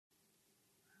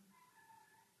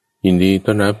ยินดี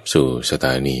ต้อนรับสู่สถ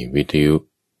านีวิทยุ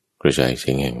กระจายเสี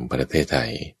ยงแห่งประเทศไท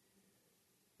ย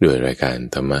ด้วยรายการ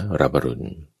ธรรมรับอรุณ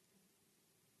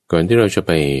ก่อนที่เราจะไ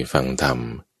ปฟังธรรม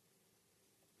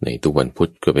ในทุกวันพุ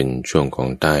ธก็เป็นช่วงของ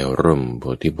ใต้ร่มโพ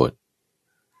ธิบท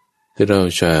ที่เรา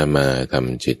จะมาท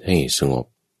ำจิตให้สงบ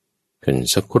กัน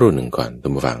สักครู่หนึ่งก่อนท่า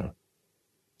นผู้ฟัง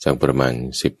จากประมาณ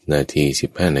10 นาที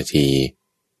15 นาที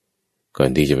ก่อน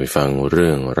ที่จะไปฟังเ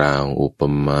รื่องราวอุป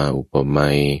มาอุปไม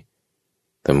ย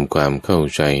ทำความเข้า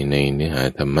ใจในเนื้อหา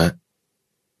ธรรมะ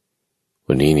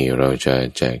วันนี้นี่เราจะ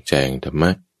แจกแจงธรรมะ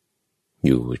อ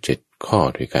ยู่7 ข้อ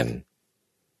ด้วยกัน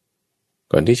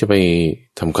ก่อนที่จะไป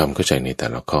ทำความเข้าใจในแต่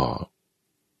ละข้อ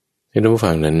ให้ท่านผู้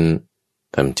ฟังนั้น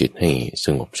ทำจิตให้ส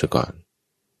งบซะก่อน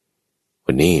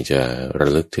วันนี้จะระ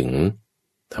ลึกถึง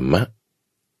ธรรมะ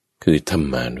คือธรร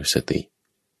มานุสติ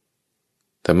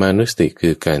ธรรมานุสติคื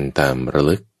อการตามระ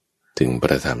ลึกถึงป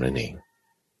ระธรรมนั่นเอง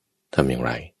ทำอย่าง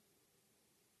ไร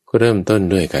ก็เริ่มต้น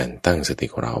ด้วยการตั้งสติ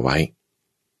ของเราไว้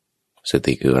ส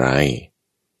ติคืออะไร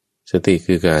สติ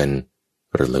คือการ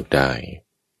ระลึกได้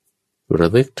ระ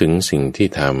ลึกถึงสิ่งที่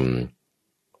ท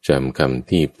ำจำคำ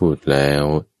ที่พูดแล้ว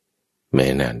แม้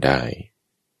นานได้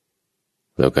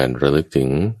แล้วการระลึกถึง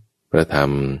พระธรร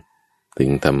มถึง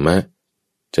ธรรมะ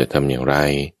จะทำอย่างไร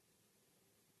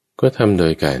ก็ทำโด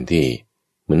ยการที่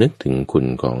มานึกถึงคุณ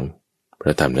ของพร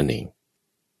ะธรรมนั่นเอง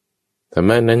ธรรม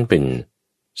ะนั้นเป็น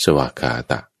สวากขา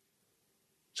ตะ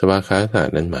สวากขาตะ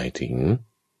นั้นหมายถึง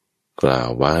กล่าว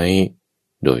ไว้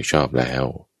โดยชอบแล้ว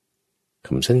ค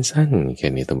ำสั้นๆแค่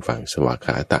นี้ตามฟังสวากข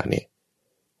าตะเนี่ย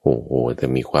โอ้โหแต่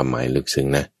มีความหมายลึกซึ้ง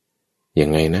นะยั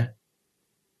งไงนะ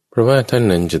เพราะว่าท่าน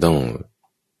นั้นจะต้อง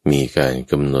มีการ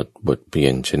กำหนดบทเปลี่ย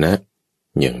นชนะ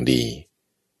อย่างดี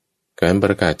การป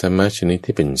ระกาศธรรมะชนิด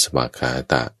ที่เป็นสวากขา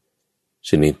ตะช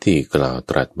นิดที่กล่าว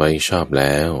ตรัสไว้ชอบแ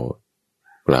ล้ว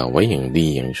กล่าวไว้อย่างดี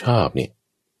อย่างชอบเนี่ย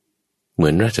เหมื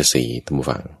อนราชสีห์ท่านผู้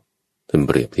ฟังท่านเ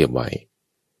ปรียบเทียบไว้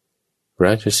ร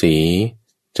าชสีห์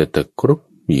จะตะครุบ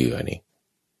เหยื่อนี่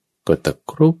ก็ตะ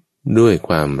ครุบด้วยค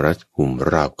วามรัดกุม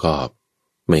รอบคอบ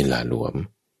ไม่หลาหลวม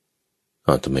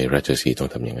ทำไมราชสีห์ต้อง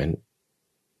ทำอย่างนั้น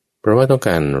เพราะว่าต้องก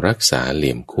ารรักษาเห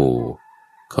ลี่ยมคู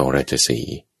ของราชสี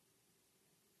ห์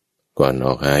ก่อนอ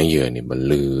อกหาเหยื่อนี่บรร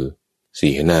ลือสี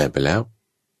หน้าไปแล้ว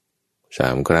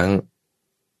3 ครั้ง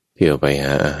เที่ยวไปห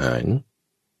าอาหาร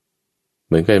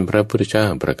เหมือนกันพระพุทธเจ้า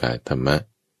ประกาศธรรมะ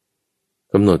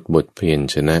กำหนดบทเพียร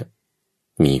ชนะ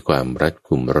มีความรัด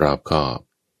กุมรอบคอบ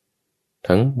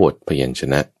ทั้งบทพยัญช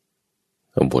นะ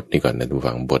เอาบทนี้ก่อนนะทุก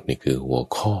ฝั่งบทนี่คือหัว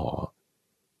ข้อ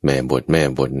แม่บ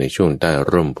ทในช่วงใต้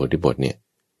ร่มโพธิบทเนี่ย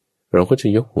เราก็จะ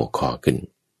ยกหัวข้อขึ้น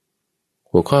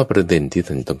หัวข้อประเด็นที่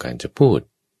ท่านต้องการจะพูด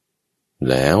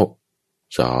แล้ว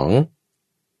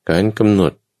2การกำหน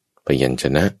ดพยัญช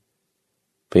นะ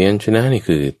พยัญชนะนี่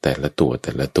คือแต่ละตั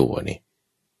วนี่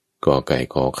กอไก่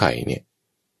ขอไข่เนี่ย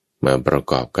มาประ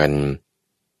กอบกัน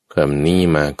คำนี้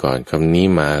มาก่อนคำนี้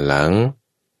มาหลัง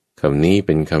คำนี้เ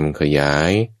ป็นคำขยา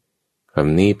ยค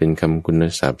ำนี้เป็นคำคุณ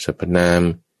ศัพท์สรรพนาม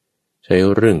ใช้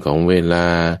เรื่องของเวลา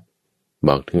บ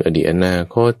อกถึงอดีตอนา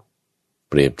คต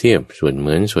เปรียบเทียบส่วนเห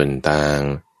มือนส่วนต่าง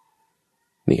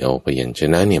นี่เอาพยัญช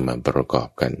นะเนี่ยมาประกอบ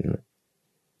กัน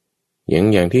อ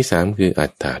ย่างที่3คืออร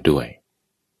รถะด้วย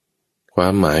ควา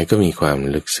มหมายก็มีความ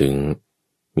ลึกซึ้ง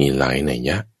มีหลายนัย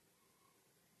ยะ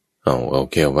เอา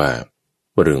แค่ว่า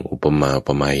เรื่องอุปมาอุป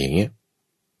ไมยอย่างเงี้ย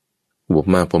อุป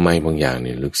มาอุปไมยบางอย่างเ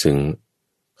นี่ยลึกซึ้ง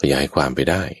ขยายความไป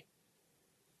ได้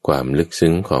ความลึก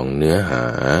ซึ้งของเนื้อหา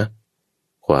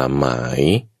ความหมาย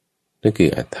นั่นคือ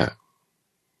อรรถะ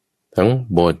ทั้ง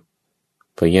บท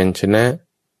พยัญชนะ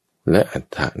และอรร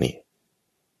ถะนี่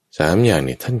3อย่างเ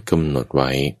นี่ยท่านกำหนดไว้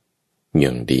อย่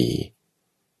างดี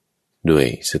ด้วย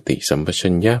สติสัมปชั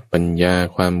ญญะปัญญา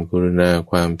ความกรุณา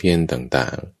ความเพียรต่า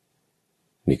ง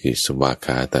ๆนี่คือสวากข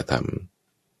าตธรรม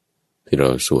ที่เรา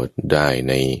สวดได้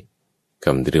ในค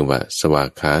ำที่เรียกว่าสวา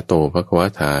กขาโตภคว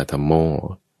ตาธัมโม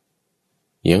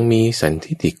ยังมีสัน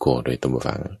ทิฏฐิโกโดยตรง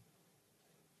ฟัง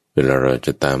เวลาเราจ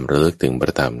ะตามระลึกถึงพร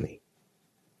ะธรรมนี่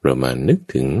เรามานึก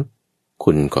ถึง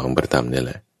คุณของพระธรรมนี่แ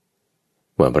หละ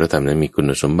ว่าพระธรรมนั้นมีคุณ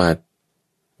สมบัติ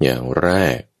อย่างแร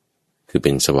กคือเ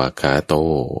ป็นสวากขาโต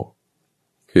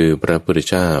คือพระพุทธ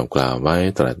เจ้ากล่าวไว้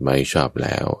ตรัสไว้ชอบแ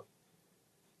ล้ว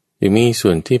ยังมีส่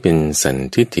วนที่เป็นสัน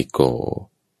ทิฏฐิโก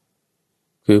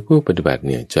คือผู้ปฏิบัติเ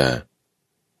นี่ยจะ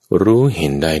รู้เห็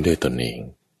นได้ด้วยตนเอง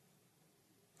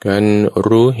การ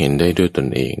รู้เห็นได้ด้วยตน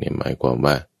เองเนี่ยหมายความ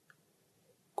ว่า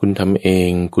คุณทำเอง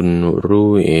คุณรู้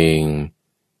เอง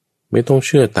ไม่ต้องเ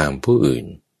ชื่อตามผู้อื่น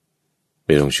ไ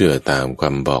ม่ต้องเชื่อตามค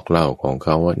ำบอกเล่าของเข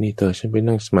าว่านี่เธอฉันไป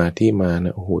นั่งสมาธิมาน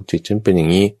ะโอ้โหจิตฉันเป็นอย่า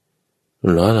งนี้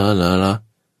เหรอ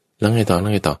แล้วไง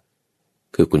ต่อ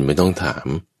คือคุณไม่ต้องถาม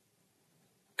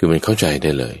คือมันเข้าใจไ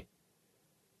ด้เลย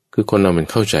คือคนเรามัน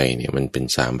เข้าใจเนี่ยมันเป็น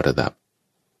3ระดับ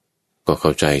ก็เข้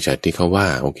าใจจากที่เขาว่า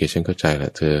โอเคฉันเข้าใจล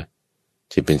ะเธอ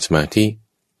ที่เป็นสมาธิ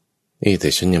แต่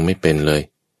ฉันยังไม่เป็นเลย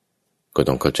ก็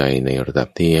ต้องเข้าใจในระดับ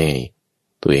ที่ให้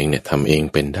ตัวเองเนี่ยทำเอง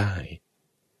เป็นได้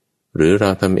หรือเรา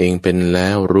ทำเองเป็นแล้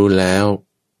วรู้แล้ว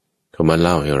เขามาเ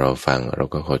ล่าให้เราฟังเรา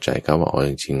ก็เข้าใจเขาว่าอ๋อ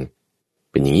จริงๆ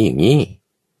เป็นอย่างนี้อย่างนี้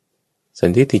สัน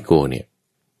ทิฏฐิโกเนี่ย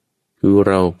คือ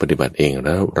เราปฏิบัติเองแ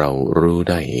ล้วเรารู้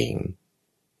ได้เอง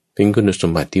เป็นคุณส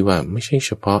มบัติที่ว่าไม่ใช่เ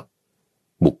ฉพาะ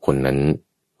บุคคลนั้น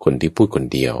คนที่พูดคน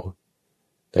เดียว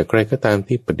แต่ใครก็ตาม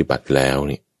ที่ปฏิบัติแล้ว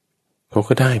เนี่ยเขา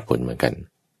ก็ได้ผลเหมือนกัน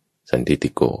สันทิฏฐิ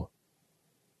โก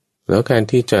แล้วการ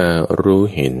ที่จะรู้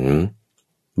เห็น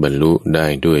บรรลุได้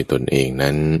ด้วยตนเอง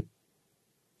นั้น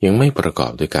ยังไม่ประกอ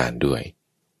บด้วยการด้วย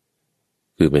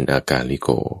คือเป็นอากาลิโก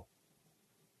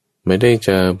ไม่ได้จ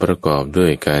ะประกอบด้ว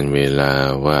ยการเวลา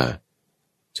ว่า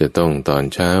จะต้องตอน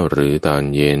เช้าหรือตอน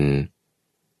เย็น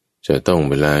จะต้อง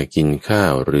เวลากินข้า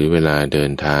วหรือเวลาเดิ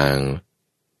นทาง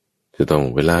จะต้อง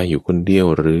เวลาอยู่คนเดียว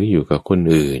หรืออยู่กับคน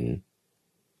อื่น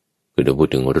คือเราพูด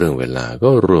ถึงเรื่องเวลาก็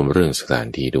รวมเรื่องสถาน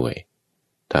ที่ด้วย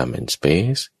time and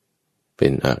space เป็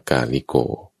นอากาลิโก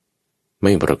ไ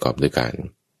ม่ประกอบด้วยกัน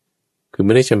คือไ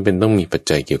ม่ได้จำเป็นต้องมีปัจ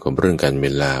จัยเกี่ยวกับเรื่องการเว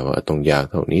ลาว่าต้องยาว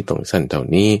เท่านี้ต้องสั้นเท่า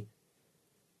นี้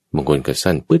บางคนก็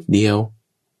สั้นปึ๊ดเดียว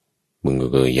บางคน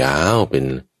ก็ยาวเป็น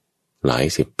หลาย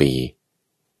10 ปี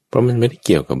เพราะมันไม่ได้เ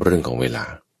กี่ยวกับเรื่องของเวลา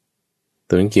แ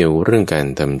ต่มันเกี่ยวเรื่องการ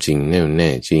ทำจริงแน่วแน่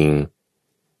จริง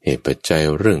เหตุปัจจัย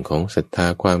เรื่องของศรัทธา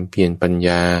ความเพียรปัญญ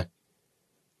า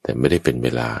แต่ไม่ได้เป็นเว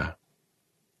ลา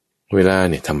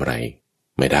เนี่ยทำอะไร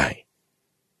ไม่ได้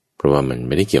เพราะว่ามันไ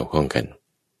ม่ได้เกี่ยวข้องกัน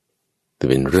แต่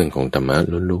เป็นเรื่องของธรรมะ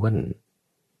ล้วน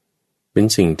ๆเป็น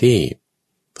สิ่งที่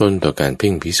ทนต่อการเ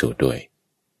พ่งพิสูจน์ด้วย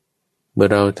เมื่อ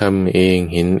เราทำเอง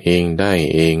เห็นเองได้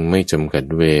เองไม่จำกัด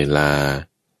เวลา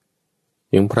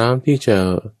ยังพร้อมที่จะ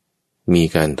มี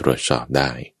การตรวจสอบได้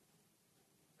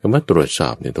คำว่าตรวจสอ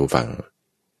บเนี่ยต้องฟัง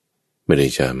ไม่ได้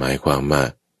จะหมายความว่า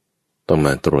ต้องม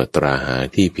าตรวจตราหา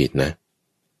ที่ผิดนะ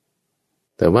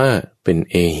แต่ว่าเป็น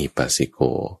เอหิปัสสิโก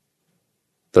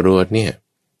ตรวจเนี่ย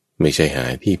ไม่ใช่หา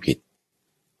ที่ผิด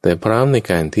แต่พร้อมใน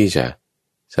การที่จะ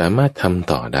สามารถท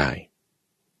ำต่อได้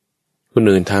คน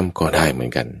อื่นทำก็ได้เหมือ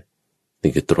นกัน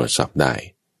นี่คือตรวจสอบได้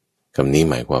คำนี้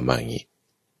หมายความว่าอย่างนี้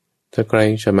ถ้าใคร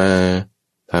จะมา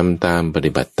ทำตามป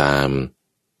ฏิบัติตาม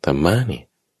ธรรมะนี่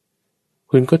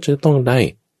คุณก็จะต้องได้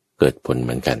เกิดผลเห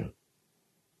มือนกัน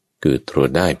คือตรวจ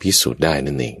ได้พิสูจน์ได้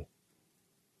นั่นเอง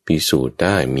พิสูจน์ไ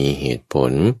ด้มีเหตุผ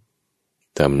ล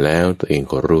ทำแล้วตัวเอง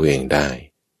ก็รู้เองได้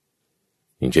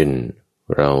อย่างเช่น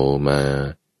เรามา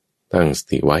ตั้งส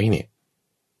ติไว้เนี่ย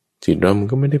จิตเรามัน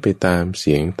ก็ไม่ได้ไปตามเ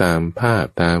สียงตามภาพ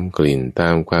ตามกลิ่นตา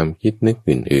มความคิดนึก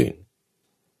อื่น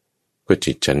ๆก็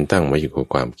จิตฉันตั้งไว้อยู่กับ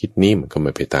ความคิดนี้มันก็ไ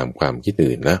ม่ไปตามความคิด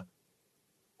อื่นแล้ว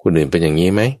คนอื่นเป็นอย่างนี้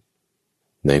ไหม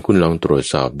ไหนคุณลองตรวจ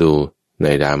สอบดูใน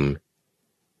ด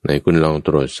ำไหนคุณลองต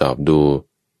รวจสอบดู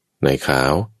ในขา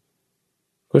ว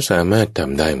ก็สามารถท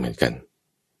ำได้เหมือนกัน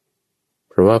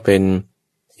เพราะว่าเป็น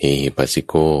เอหิปัสสิ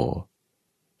โก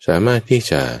สามารถที่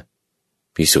จะ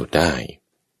พิสูจน์ได้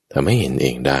ทำให้เห็นเอ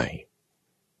งได้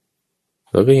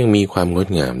แล้วก็ยังมีความงด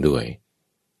งามด้วย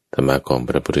ธรรมะของพ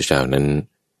ระพุทธเจ้านั้น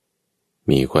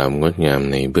มีความงดงาม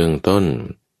ในเบื้องต้น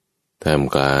ท่าม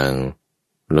กลาง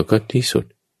แล้วก็ที่สุด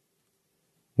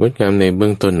งดงามในเบื้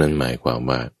องต้นนั้นหมายความ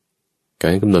ว่ากา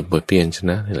รกำหนดบทเพียรช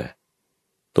นะนี่แหละ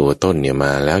ตัวต้นเนี่ยม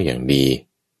าแล้วอย่างดี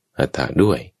อัตถะ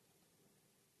ด้วย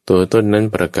ตัวต้นนั้น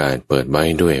ประกาศเปิดไว้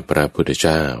ด้วยพระพุทธเ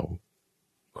จ้า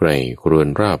ใครครวญ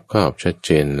รอบคอบชัดเจ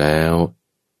นแล้ว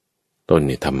ต้น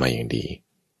นี่ทำมาอย่างดี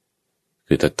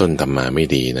คือถ้าต้นทำมาไม่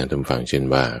ดีนะท่านฟังเช่น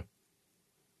ว่า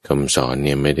คำสอนเ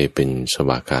นี่ยไม่ได้เป็นสว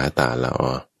ากขาตาละอ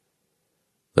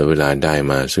แล้วเวลาได้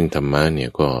มาซึ่งธรรมะเนี่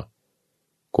ยก็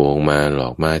โกงมาหลอ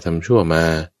กมาทำชั่วมา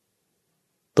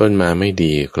ต้นมาไม่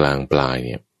ดีกลางปลายเ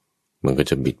นี่ยมันก็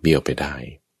จะบิดเบี้ยวไปได้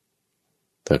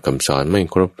แต่คำสอนไม่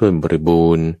ครบถ้วนบริบู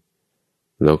รณ์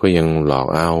เราก็ยังหลอก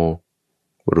เอา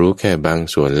รู้แค่บาง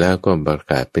ส่วนแล้วก็ประ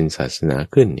กาศเป็นศาสนา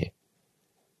ขึ้นเนี่ย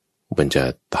มันจะ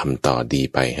ทำต่อดี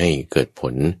ไปให้เกิดผ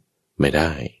ลไม่ไ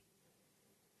ด้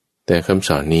แต่คำส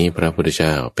อนนี้พระพุทธเจ้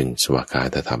าเป็นสวากขา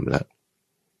ตธรรมละ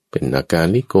เป็นอากา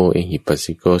ลิโกเอหิปัส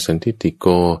สิโกสันทิฏฐิโก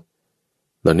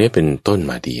ตอนนี้เป็นต้น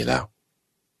มาดีแล้ว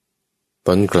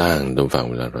ต้นกลางตรงฝั่ง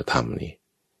เวลาเราทำนี่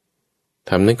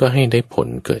ทำนั้นก็ให้ได้ผล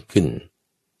เกิดขึ้น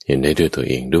เห็นได้ด้วยตัว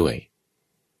เองด้วย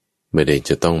ไม่ได้จ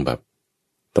ะต้องแบบ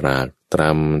ตรากตร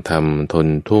ำทำทน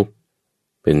ทุกข์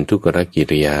เป็นทุกขกิ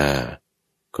ริยา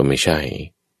ก็ไม่ใช่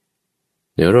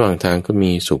ในระหว่างทางก็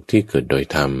มีสุขที่เกิดโดย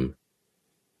ธรรม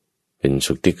เป็น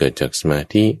สุขที่เกิดจากสมา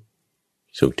ธิ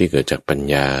สุขที่เกิดจากปัญ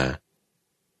ญา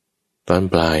ตอน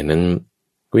ปลายนั้น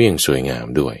ก็ยังสวยงาม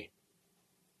ด้วย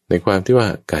ในความที่ว่า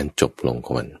การจบลงข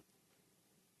องมัน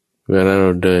เวลาเร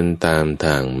าเดินตามท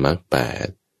างมรรคแปด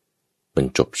มัน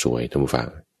จบสวยท่านผู้ฟัง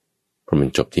เพราะมัน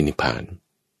จบที่นิพพาน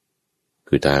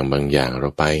คือทางบางอย่างเรา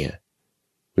ไป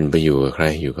มันไปอยู่กับใคร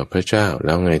อยู่กับพระเจ้าแ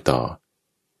ล้วไงต่อ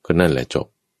ก็นั่นแหละจบ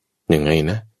ยังไง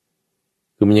นะ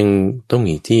คือมันยังต้อง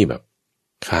มีที่แบบ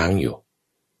ค้างอยู่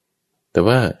แต่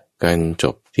ว่าการจ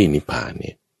บที่นิพพานเ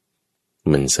นี่ย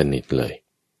มันสนิทเลย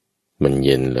มันเ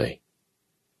ย็นเลย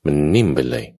มันนิ่มไป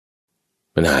เลย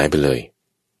มันหายไปเลย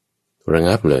ระ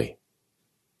งับเลย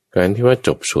การที่ว่าจ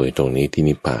บสวยตรงนี้ที่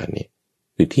นิพพานเนี่ย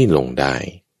คือที่ลงได้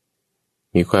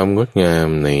มีความงดงาม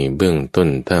ในเบื้องต้น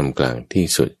ท่ามกลางที่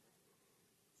สุด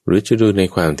หรือจะดูใน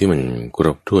ความที่มันคร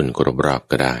บถ้วนครบรอบ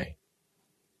ก็ได้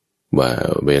ว่า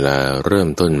เวลาเริ่ม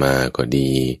ต้นมาก็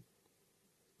ดี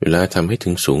เวลาทำให้ถึ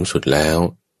งสูงสุดแล้ว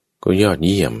ก็ยอดเ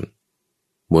ยี่ยม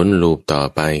วนลูปต่อ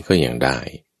ไปก็อย่างได้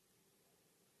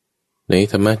ใน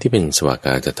ธรรมะที่เป็นสวาก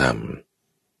าตธรรม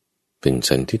เป็น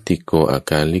สันทิฏฐิโกอา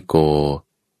การลิโก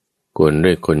ควรเ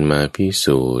รียกคนมาพิ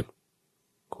สูจน์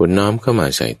ควรน้อมเข้ามา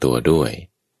ใส่ตัวด้วย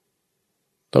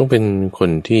ต้องเป็นค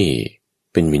นที่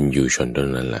เป็นวินยูชนเท่า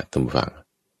นั้นแหละท่านผู้ฟัง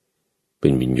เป็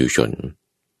นวินยูชน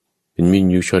เป็นวิน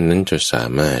ยูชนนั้นจะสา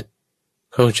มารถ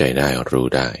เข้าใจได้รู้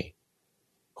ได้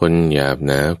คนหยาบห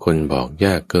นาคนบอกย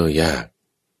ากเก้อยาก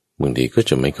บางทีก็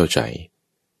จะไม่เข้าใจ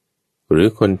หรือ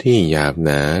คนที่หยาบห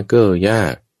นาเก้อยา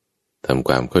กทำค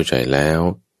วามเข้าใจแล้ว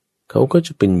เขาก็จ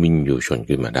ะเป็นวินยูชน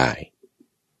ขึ้นมาได้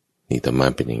นี่ธรรมะ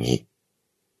เป็นอย่างนี้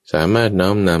สามารถน้อ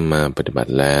มนำมาปฏิบั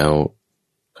ติแล้ว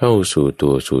เข้าสู่ตั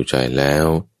วสู่ใจแล้ว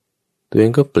ตัวเอ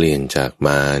งก็เปลี่ยนจากม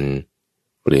าร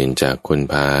เปลี่ยนจากคน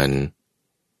พาล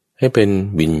ให้เป็น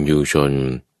วินยูชน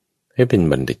ให้เป็น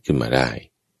บัณฑิตขึ้นมาได้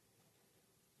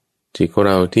จิตของเ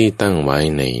ราที่ตั้งไว้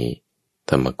ใน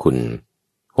ธรรมคุณ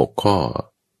6ข้อ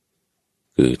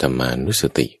คือธรรมานุส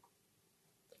ติ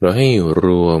เราให้ร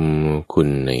วมคุณ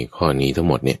ในข้อนี้ทั้ง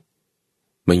หมดเนี่ย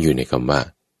มันอยู่ในคำว่า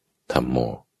ธัมโม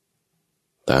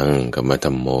ตั้งคำว่า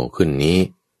ธัมโมขึ้นนี้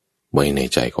ไว้ใน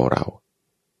ใจของเรา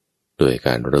โดยก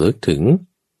ารระลึกถึง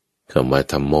คำว่า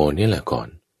ธัมโมนี่แหละก่อน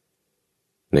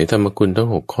ในธรรมคุณทั้ง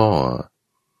6ข้อ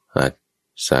หัด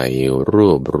ใส่ร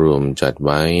วบรวมจัดไ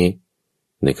ว้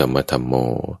ในคำว่าธัมโม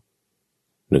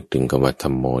นึกถึงคำว่าธั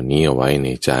มโมนี้เอาไว้ใน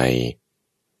ใจ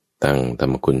ตั้งธร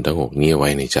รมคุณทั้ง6นี้ไว้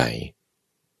ในใจ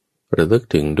ระลึก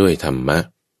ถึงด้วยธรรมะ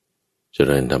เจ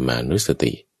ริญธรรมานุส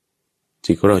ติ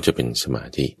จิตของเราจะเป็นสมา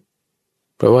ธิ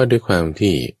เพราะว่าด้วยความ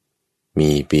ที่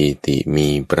มีปีติมี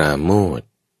ปราโมทย์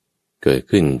เกิด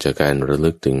ขึ้นจากการระลึ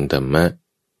กถึงธรรมะ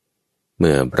เ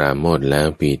มื่อปราโมทย์แล้ว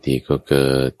ปีติก็เ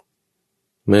กิด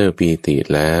เมื่อปีติ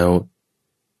แล้ว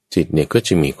จิตเนี่ยก็จ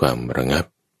ะมีความระงับ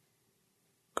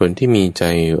คนที่มีใจ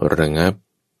ระงับ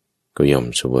ก็ย่อม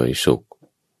เสวยสุข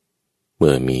เ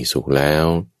มื่อมีสุขแล้ว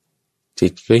จิ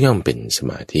ตก็ย่อมเป็นส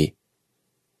มาธิ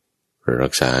รั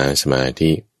กษาสมา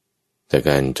ธิจาก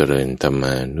การเจริญธรรม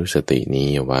านุสตินี้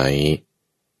เอาไว้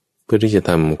เพื่อที่จะ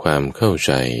ทำความเข้าใ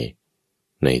จ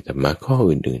ในธรรมะข้อ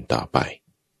อื่นๆต่อไป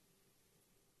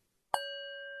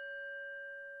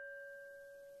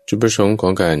จุดประสงค์ขอ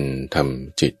งการท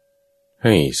ำจิตใ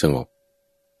ห้สงบ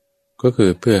ก็คือ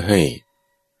เพื่อให้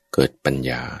เกิดปัญ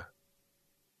ญา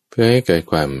เพื่อให้เกิด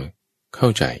ความเข้า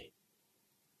ใจ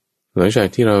หลังจาก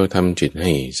ที่เราทำจิตใ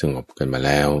ห้สงบกันมาแ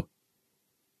ล้ว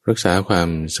รักษาความ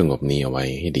สงบนี้เอาไว้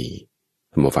ให้ดี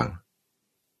ท่านผู้ฟัง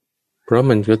เพราะ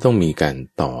มันก็ต้องมีการ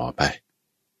ต่อไป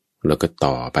แล้วก็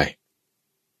ต่อไป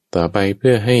เ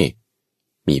พื่อให้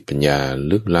มีปัญญา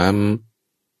ลึกล้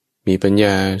ำมีปัญญ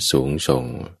าสูงส่ง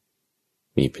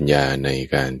มีปัญญาใน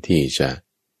การที่จะ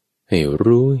ให้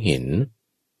รู้เห็น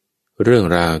เรื่อง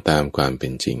ราวตามความเป็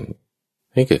นจริง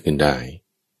ให้เกิดขึ้นได้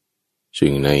จึ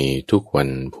งในทุกวัน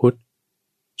พุธ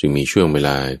จึงมีช่วงเวล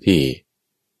าที่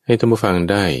ให้ท่านผู้ฟัง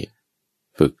ได้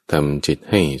ฝึกทำจิต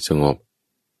ให้สงบ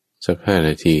สัก5 น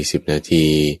าที10 นาที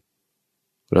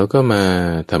แล้วก็มา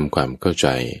ทำความเข้าใจ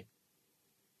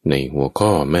ในหัวข้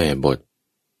อแม่บท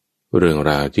เรื่อง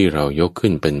ราวที่เรายก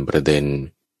ขึ้นเป็นประเด็น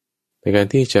ในการ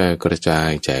ที่จะกระจาย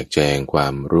แจกแจงควา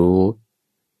มรู้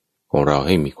ของเราใ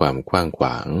ห้มีความกว้างขว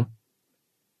าง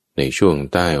ในช่วง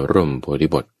ใต้ร่มโพธิ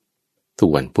บททุก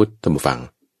วันพุธท่านผู้ฟัง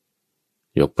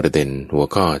ยกประเด็นหัว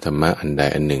ข้อธรรมะอันใด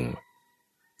อันหนึ่ง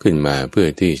ขึ้นมาเพื่อ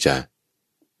ที่จะ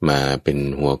มาเป็น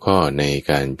หัวข้อใน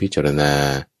การพิจารณา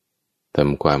ท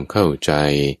ำความเข้าใจ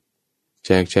แจ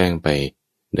กแจงไป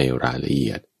ในรายละเอี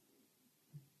ยด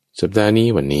สัปดาห์นี้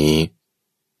วันนี้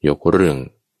ยกเรื่อง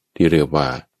ที่เรียกว่า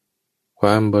คว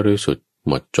ามบริสุทธิ์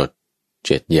หมดจด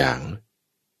7อย่าง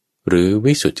หรือ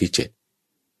วิสุทธิ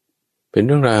7เป็นเ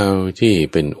รื่องราวที่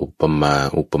เป็นอุปมา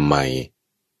อุปไมย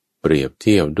เปรียบเ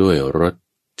ทียบด้วยรถ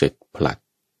7 ผลัด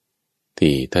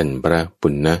ที่ท่านพระปุ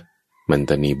ณณมัน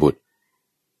ตนีบุตร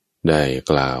ได้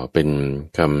กล่าวเป็น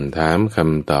คำถามค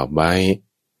ำตอบไว้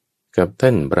กับท่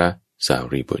านพระสา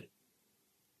รีบุตร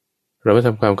เรามาท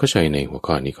ำความเข้าใจในหัว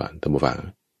ข้อนี้ก่อนท่านผู้ฟัง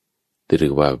หรื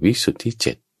อว่าวิสุทธิเ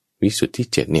จ็ดวิสุทธิ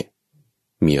เจ็ดเนี่ย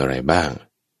มีอะไรบ้าง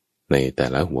ในแต่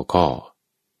ละหัวข้อ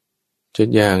จุด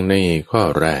อย่างในข้อ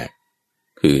แรก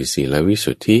คือศีลวิ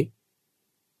สุทธิ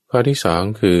ข้อที่สอง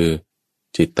คือ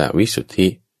จิตตวิสุทธิ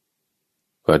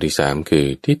ข้อที่สามคือ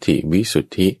ทิฏฐิวิสุท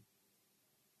ธิ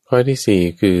ข้อที่สี่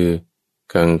คือ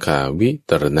กังขาวิ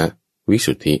ตรณวิ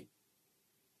สุทธิ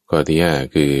ข้อที่ห้า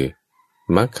คือ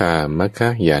มัคคามัคคา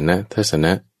ยานทัสสน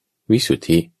วิสุท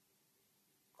ธิ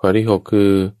ข้อที่หกคื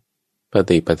อป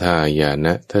ฏิปทาญาณ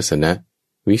ทัสสน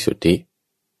วิสุทธิ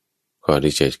ข้อ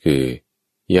ที่เจ็ดคือ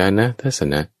ญาณทัสส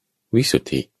นวิสุท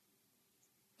ธิ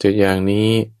เจ็ดอย่างนี้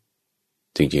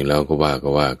จริงๆแล้วก็ว่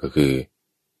าก็คือ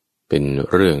เป็น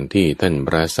เรื่องที่ท่านพ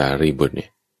ระสารีบุตรเนี่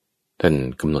ยท่าน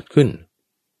กำหนดขึ้น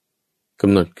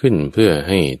เพื่อ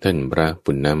ให้ท่านพระ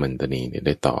ปุณณมันตนีไ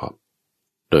ด้ตอบ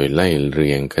โดยไล่เ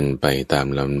รียงกันไปตาม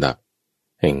ลำดับ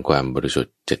แห่งความบริสุท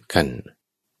ธิ์7ขั้น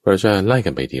เราจะไล่กั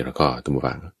นไปทีละข้อท่านผู้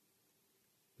ฟัง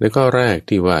ในข้อแรก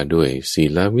ที่ว่าด้วยศี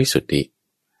ลวิสุทธิ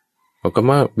เอาคำ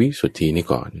ว่าวิสุทธินี้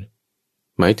ก่อน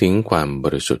หมายถึงความบ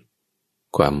ริสุทธิ์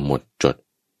ความหมดจด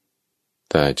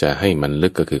แต่จะให้มันลึ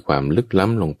กก็คือความลึกล้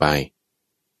ำลงไป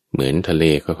เหมือนทะเล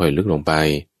ค่อยๆลึกลงไป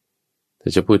แต่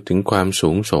จะพูดถึงความสู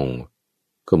งส่ง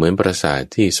ก็เหมือนปราสาท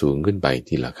ที่สูงขึ้นไป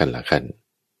ทีละขั้น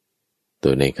โด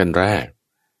ยในขั้นแรก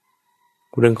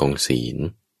เรื่องของศีล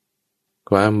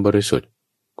ความบริสุทธิ์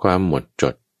ความหมดจ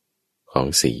ดของ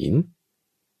ศีล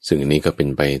ซึ่งอันนี้ก็เป็น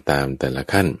ไปตามแต่ละ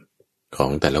ขั้นขอ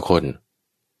งแต่ละคน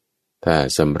ถ้า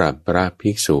สำหรับพระภิ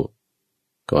กษุ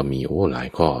ก็มีหลาย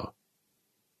ข้อ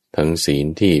ทั้งศีล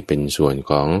ที่เป็นส่วน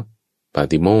ของปา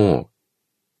ติโมกข์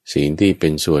ศีลที่เป็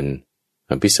นส่วน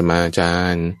อภิสมาจา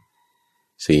ร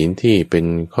ศีลที่เป็น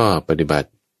ข้อปฏิบัติ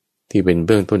ที่เป็นเ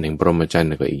บื้องต้นแห่งพรหมจรรย์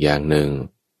ก็อีกอย่างหนึ่ง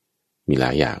มีหล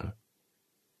ายอย่าง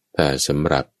แต่สำ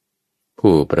หรับ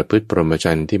ผู้ประพฤติพรหมจ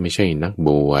รรย์ที่ไม่ใช่นักบ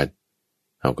วช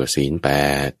เอาก็ศีล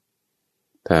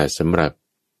8ถ้าสำหรับ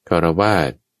ฆราวา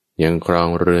สยังครอง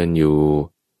เรือนอยู่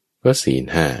ก็ศีล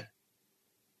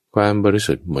5ความบริ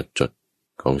สุทธิ์หมดจด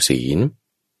ของศีล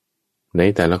ใน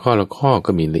แต่ละข้อ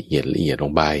ก็มีละเอียดล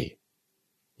งไป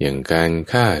อย่างการ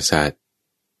ฆ่าสัตว์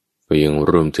ก็ยัง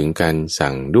รวมถึงการ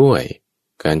สั่งด้วย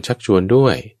การชักชวนด้ว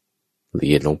ยละเ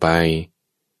อียดลงไป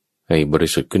ให้บริ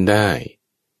สุทธิ์ขึ้นได้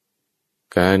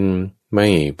การไม่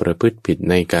ประพฤติผิด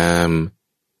ในกาม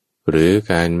หรือ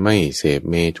การไม่เสพ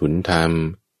เมถุนธรรม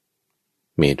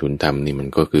นี่มัน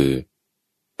ก็คือ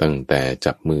ตั้งแต่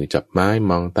จับมือจับไม้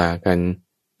มองตากัน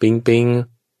ปิ๊ง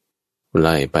ไ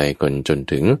ล่ไปจน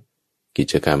ถึงกิ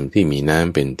จกรรมที่มีน้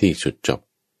ำเป็นที่สุดจบ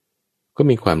ก็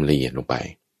มีความละเอียดลงไป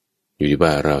อยู่ที่ว่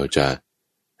าเราจะ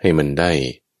ให้มันได้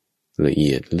ละเ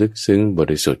อียดลึกซึ้งบ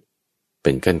ริสุทธิ์เป็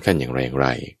นขั้นอย่างไร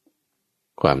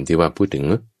ความที่ว่าพูดถึง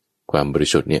ความบริ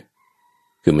สุทธิ์เนี่ย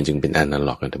คือมันจึงเป็นอนา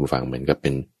ล็อกนะท่านผู้ฟังเหมือนกับเป็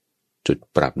นจุด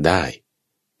ปรับได้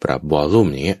ปรับวอลลุ่ม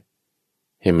อย่างเงี้ย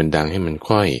ให้มันดังให้มัน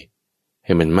ค่อยใ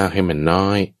ห้มันมากให้มันน้อ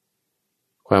ย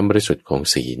ความบริสุทธิ์ของ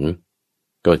ศีล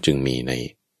ก็จึงมีใน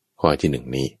ข้อที่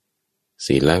1นี้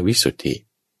ศีลวิสุทธิ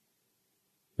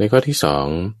ในข้อที่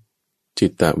2จิ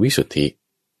ตตวิสุทธิ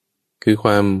คือคว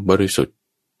ามบริสุทธิ์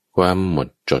ความหมด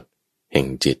จดแห่ง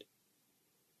จิต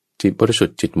บริสุท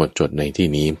ธิ์จิตหมดจดในที่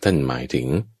นี้ท่านหมายถึง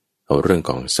เอาเรื่อง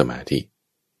ของสมาธิ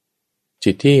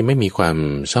จิตที่ไม่มีความ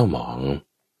เศร้าหมอง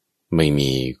ไม่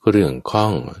มีเรื่องข้อ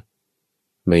ง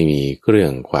ไม่มีเครื่อ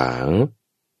งขวาง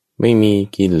ไม่มี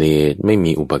กิเลสไม่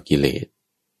มีอุปกิเลส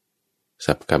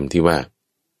ศัพท์คำที่ว่า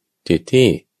จิตที่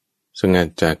สงัด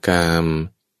จากกาม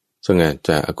สงัด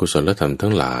จากอกุศลธรรมทั้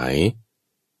งหลาย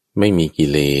ไม่มีกิ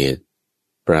เลส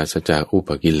ปราศจากอุป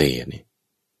กิเลส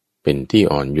เป็นที่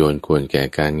อ่อนโยนควรแก่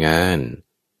การงาน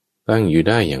ตั้งอยู่ไ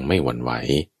ด้อย่างไม่หวั่นไหว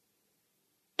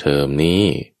เทอมนี้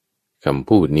คำ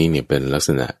พูดนี้เนี่ยเป็นลักษ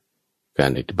ณะกา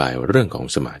รอธิบายเรื่องของ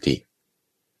สมา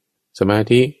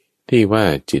ธิที่ว่า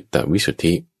จิตตวิสุท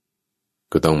ธิ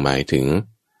ก็ต้องหมายถึง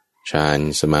ฌาน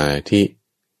สมาธิ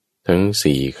ทั้ง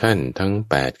4ขั้นทั้ง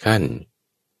8ขั้น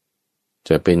จ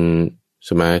ะเป็นส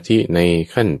มาธิใน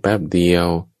ขั้นแป๊บเดียว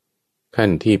ขั้น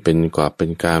ที่เป็นกอบเป็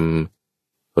นกรรม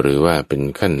หรือว่าเป็น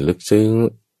ขั้นลึกซึ้ง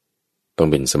ต้อง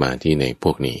เป็นสมาธิในพ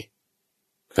วกนี้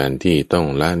การที่ต้อง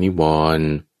ละนิวรณ์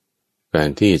การ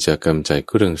ที่จะกำจัด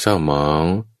เครื่องเศร้าหมอง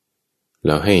แ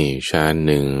ล้วให้ฌาน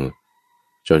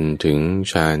1จนถึง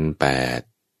ฌาน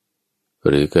8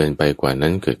หรือเกินไปกว่านั้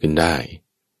นเกิดขึ้นได้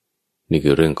นี่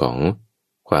คือเรื่องของ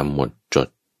ความหมดจด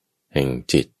แห่ง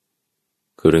จิต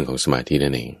คือเรื่องของสมาธิ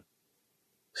นั่นเอง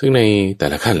ซึ่งในแต่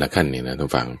ละขั้นละขั้นเนี่ยนะท่า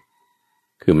นฟัง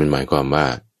คือมันหมายความว่า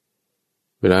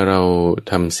เวลาเรา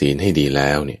ทำศีลให้ดีแ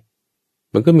ล้วเนี่ย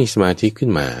มันก็มีสมาธิขึ้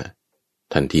นมา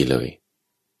ทันทีเลย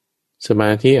สมา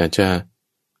ธิอาจจะ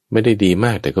ไม่ได้ดีม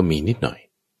ากแต่ก็มีนิดหน่อย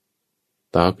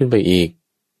ต่อขึ้นไปอีก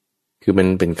คือมัน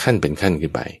เป็นขั้นขึ้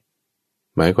นไป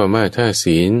หมายความว่าถ้า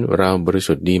ศีลเราบริ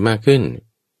สุทธิ์ดีมากขึ้น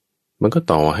มันก็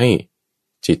ต่อให้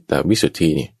จิตตวิสุทธิ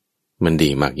เนี่ยมันดี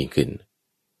มากยิ่งขึ้น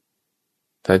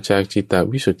ถ้าจากจิตต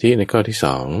วิสุทธิในข้อที่ส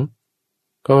อง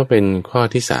ก็มาเป็นข้อ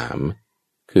ที่สาม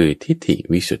คือทิฏฐิ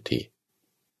วิสุทธิ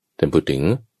แต่พูดถึง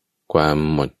ความ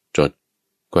หมดจด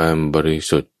ความบริ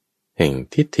สุทธิ์แห่ง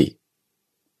ทิฏฐิ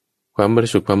ความบริ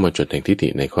สุทธิ์ความหมดจดแห่งทิฏฐิ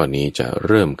ในข้อนี้จะเ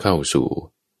ริ่มเข้าสู่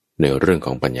ในเรื่องข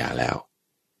องปัญญาแล้ว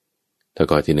ถ้า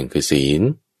ข้อที่หนึ่งคือศีล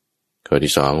ข้อ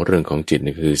ที่สองเรื่องของจิต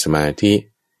นี่คือสมาธิ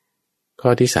ข้อ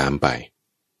ที่สามไป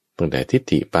ตั้งแต่ทิฏ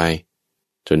ฐิไป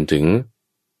จนถึง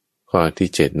ข้อที่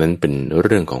เจ็ดนั้นเป็นเ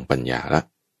รื่องของปัญญาละ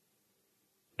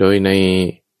โดยใน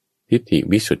ทิฏฐิ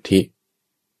วิสุทธิ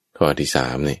ข้อที่สา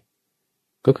มเนี่ย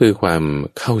ก็คือความ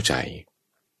เข้าใจ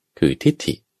คือทิฏ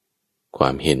ฐิควา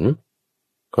มเห็น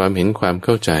ความเ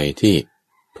ข้าใจที่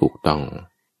ถูกต้อง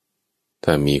ถ้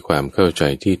ามีความเข้าใจ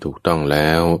ที่ถูกต้องแล้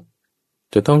ว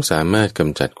จะต้องสามารถก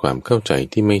ำจัดความเข้าใจ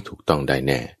ที่ไม่ถูกต้องได้แ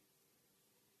น่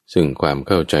ซึ่งความเ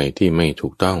ข้าใจที่ไม่ถู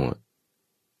กต้อง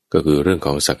ก็คือเรื่องข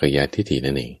องสักกายทิฏฐิ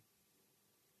นั่นเอง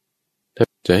ถ้า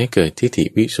จะให้เกิดทิฏฐิ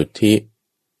วิสุทธิ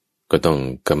ก็ต้อง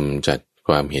กำจัดค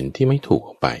วามเห็นที่ไม่ถูกอ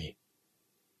อกไป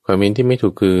ความเห็นที่ไม่ถู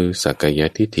กคือสักกาย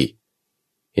ทิฏฐิ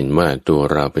เห็นว่าตัว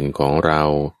เราเป็นของเรา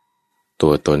ตั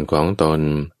วตนของตน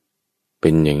เป็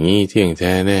นอย่างนี้เที่ยงแ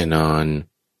ท้แน่นอน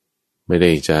ไม่ไ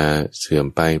ด้จะเสื่อม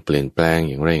ไปเปลี่ยนแปลง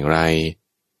อย่างไร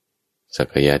สัก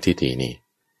กายทิฏฐินี่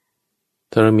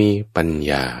ถ้าเรามีปัญ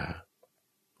ญา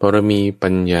พอเรามีปั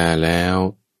ญญาแล้ว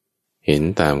เห็น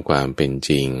ตามความเป็นจ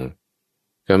ริง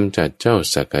กำจัดเจ้า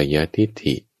สักกายทิฏ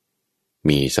ฐิ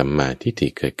มีสัมมาทิฏฐิ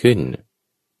เกิดขึ้น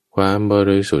ความบ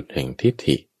ริสุทธิ์แห่งทิฏ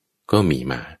ฐิก็มี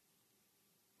มา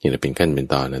นี่แหละเป็นขั้นเป็น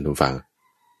ตอนนะทุกฟัง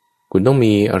คุณต้อง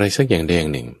มีอะไรสักอย่างใดอย่า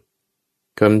งหนึ่ง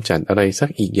กำจัดอะไรสัก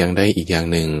อีกอย่างใดอีกอย่าง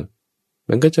หนึ่ง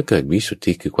มันก็จะเกิดวิสุท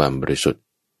ธิคือความบริสุทธิ์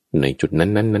ในจุดนั้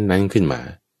นขึ้นมา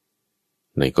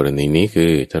ในกรณีนี้คื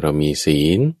อถ้าเรามีศี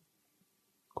ล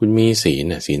คุณมีศีล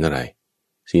ศีลอะไร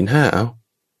ศีลห้าเอา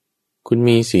คุณ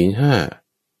มีศีลห้า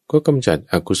ก็กำจัด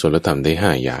อกุศลธรรมได้ห้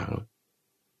าอย่าง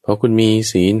พอคุณมี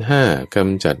ศีลห้าก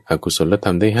ำจัดอกุศลธร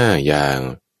รมได้ห้าอย่าง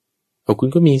เอาคุณ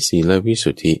ก็มีศีลวิ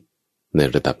สุทธิใน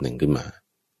ระดับหนึ่งขึ้นมา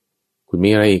คุณมี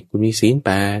อะไรอีกคุณมีศีลแ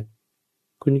ปด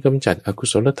คุณกำจัดอกุ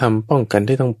ศลธรรมป้องกันไ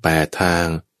ด้ทั้ง8ทาง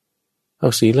เอา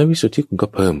ศีลวิสุทธิคุณก็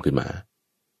เพิ่มขึ้นมา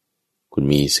คุณ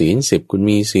มีศีล10คุณ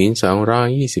มีศีล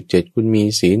227คุณมี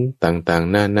ศีลต่าง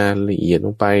ๆนาละเอียดล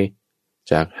งไป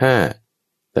จาก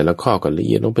5แต่ละข้อก็ละเ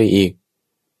อียดลงไปอีก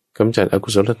กำจัดอกุ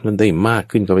ศลธรรมได้มาก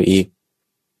ขึ้นก็ไปอีก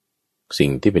สิ่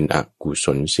งที่เป็นอกุศ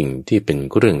ลสิ่งที่เป็น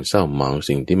เรื่องเศร้าหมอง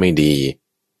สิ่งที่ไม่ดี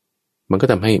มันก็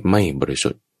ทำให้ไม่บริสุ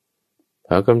ทธิ์พ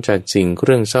อกำจัดสิ่งเ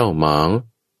รื่องเศร้าหมอง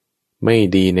ไม่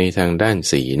ดีในทางด้าน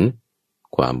ศีล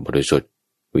ความบริสุทธิ์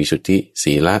วิสุทธิ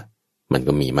ศีละมัน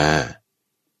ก็มีมา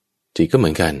จิตก็เหมื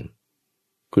อนกัน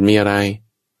คุณมีอะไร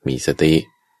มีสติ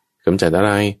กำจัดอะไ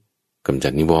รกำจั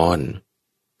ดนิวรณ์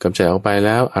กำจัดออกไปแ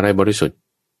ล้วอะไรบริสุทธิ์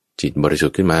จิตบริสุท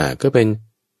ธิ์ขึ้นมาก็เป็น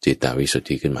จิตตวิสุท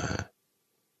ธิขึ้นมา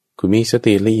คุณมีส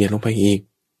ติละเอียดลงไปอีก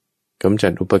กำจั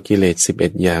ดอุปกิเลส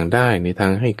11อย่างได้ในทา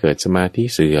งให้เกิดสมาธิ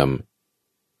เสื่อม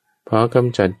พอก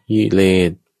ำจัดกิเล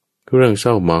สเรื่องเศ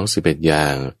ร้าหมอง11อย่า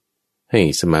งให้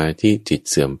สมาธิจิต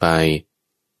เสื่อมไป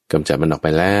กำจัดมันออกไป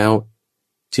แล้ว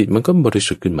จิตมันก็บริ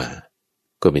สุทธิ์ขึ้นมา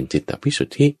ก็เป็นจิตตวิสุท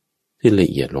ธิที่ละ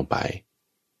เอียดลงไป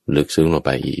ลึกซึ้งลงไ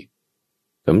ปอีก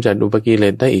กำจัดอุปกิเล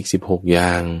สได้อีก16อย่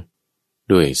าง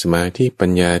ด้วยสมาธิปั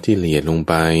ญญาที่ละเอียดลง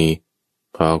ไป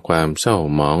พอความเศร้า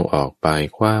หมองออกไป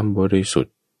ความบริสุท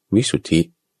ธิ์วิสุทธิ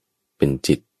เป็น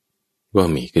จิตก็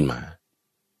มีขึ้นมา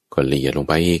ก็ละเอียดลง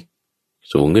ไปอีก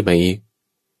สูงขึ้นไปอีก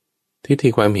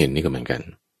ที่ความเห็นนี่ก็เหมือนกัน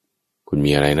คุณ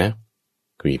มีอะไรนะ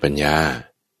คุณมีปัญญา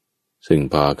ซึ่ง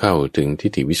พอเข้าถึงทิฏ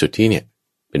ฐิวิสุทธิเนี่ย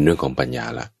เป็นเรื่องของปัญญา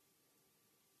ละ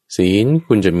ศีล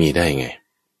คุณจะมีได้ไง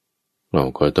เรา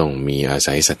ก็ต้องมีอา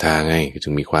ศัยศรัทธาไงจึ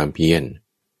งมีความเพียร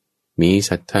มี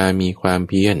ศรัทธามีความ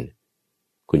เพียร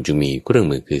คุณจึงมีเครื่อง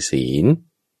มือคือศีล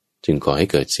จึงก่อให้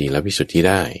เกิดศีลวิสุทธิ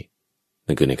ได้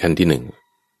นั่นคือในขั้นที่หนึ่ง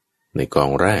ในกอ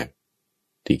งแรก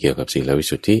ที่เกี่ยวกับศีลวิ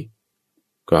สุทธิ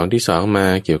กองที่สองมา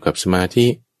เกี่ยวกับสมาธิ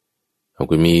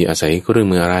คุณมีอาศัยเครื่อง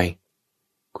มืออะไร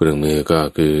เครื่องมือก็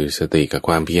คือสติกับค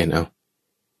วามเพียรเอา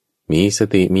มีส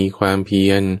ติมีความเพี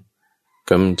ยร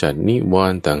กำจัดนิว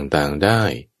รณ์ต่างๆได้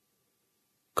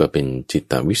ก็เป็นจิต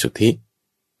ตวิสุทธิ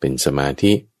เป็นสมา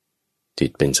ธิ จิ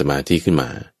ตเป็นสมาธิขึ้นมา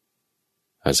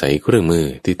อาศัยเครื่องมือ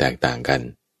ที่แตกต่างกัน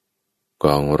ก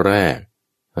องแรก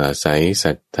อาศัยศ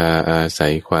รัทธาอาศั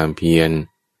ยความเพียร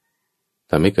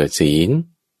ทำให้เกิดศีล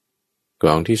ก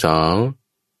องที่สอง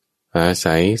อา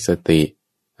ศัยสติ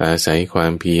อาศัยควา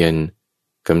มเพียร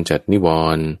กำจัดนิว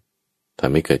รณ์ท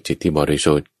ำให้เกิดจิตที่บริ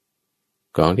สุทธิ์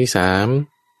กองที่สาม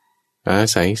อา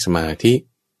ศัยสมาธิ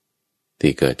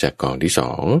ที่เกิดจากกองที่ส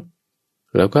อง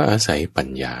แล้วก็อาศัยปัญ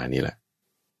ญานี่แหละ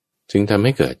จึงทำใ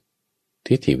ห้เกิด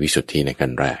ทิฏฐิวิสุทธิในขั้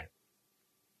นแรก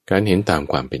การเห็นตาม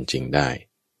ความเป็นจริงได้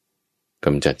ก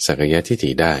ำจัดสักยะทิฏ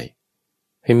ฐิได้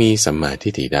ให้มีสัมมาทิ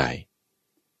ฏฐิได้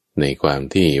ในความ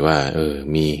ที่ว่า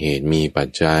มีเหตุมีปัจ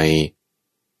จัย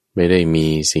ไม่ได้มี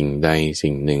สิ่งใด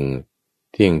สิ่งหนึ่ง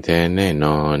เที่ยงแท้แน่น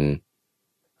อน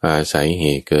อาศัยเห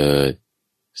ตุเกิด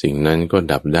สิ่งนั้นก็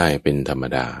ดับได้เป็นธรรม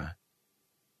ดา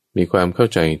มีความเข้า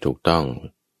ใจถูกต้อง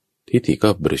ทิฏฐิก็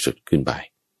บริสุทธิ์ขึ้นไป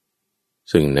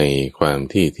ซึ่งในความ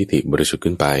ที่ทิฏฐิบริสุทธิ์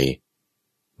ขึ้นไป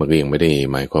มันก็ยังไม่ได้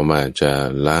หมายความว่าจะ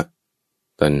ละ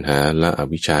ตัณหาละอ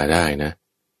วิชชาได้นะ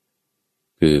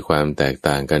คือความแตก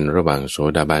ต่างกันระหว่างโส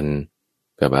ดาบัน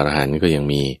กับอรหันต์ก็ยัง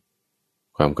มี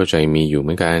ความเข้าใจมีอยู่เห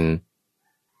มือนกัน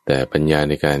แต่ปัญญา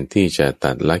ในการที่จะ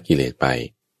ตัดละกิเลสไป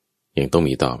ยังต้อง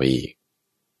มีต่อไปอีก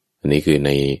อันนี้คือใ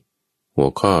นหัว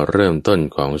ข้อเริ่มต้น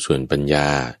ของส่วนปัญญา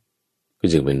ก็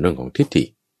จึงเป็นเรื่องของทิฏฐิ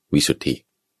วิสุทธิ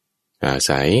อา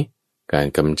ศัยการ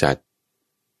กำจัด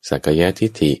สักยะทิ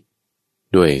ฏฐิ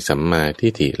ด้วยสัมมาทิ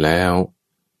ฏฐิแล้ว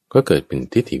ก็เกิดเป็น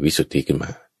ทิฏฐิวิสุทธิขึ้นม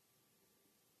า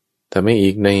แต่ไม่อี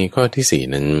กในข้อที่สี่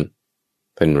นั้น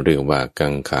เป็นเรียกว่ากั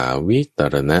งขาวิต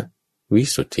รณวิ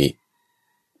สุทธิ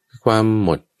ความหม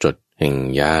ดจดแห่ง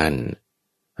ญาณ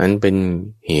อันเป็น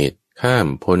เหตุข้าม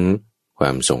พ้นควา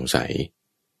มสงสัย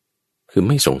คือไ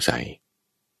ม่สงสัย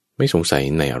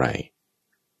ในอะไร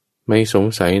ไม่สง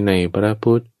สัยในพระ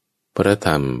พุทธพระธ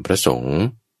รรมพระสงฆ์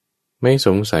ไม่ส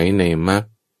งสัยในมรรค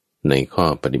ในข้อ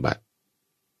ปฏิบัติ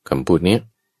คำพูดนี้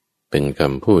เป็นค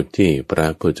ำพูดที่พระ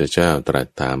พุทธเจ้าตรัส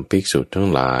ถามภิกษุทั้ง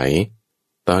หลาย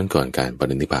ตอนก่อนการป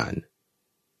รินิพพาน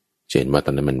เห็นว่าต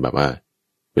อนนั้นมันแบบว่า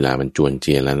เวลามันจวนเ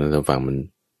จียนแล้วนะท่านฟังมัน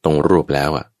ต้องรวบแล้ว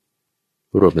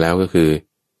รวบแล้วก็คือ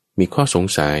มีข้อสง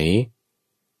สัย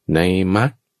ในมรร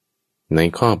คใน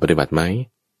ข้อปฏิบัติไหม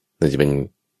น่าจะเป็น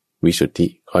วิสุทธิ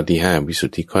ข้อที่5วิสุ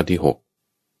ทธิข้อที่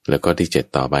6แล้วก็ที่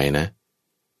7ต่อไปนะ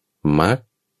มรรค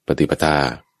ปฏิปทา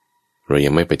เรายั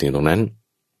งไม่ไปถึงตรงนั้น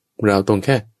เราตรงแ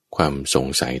ค่ความสง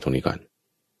สัยตรงนี้ก่อน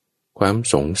ความ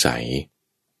สงสัย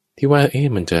ที่ว่า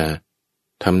มันจะ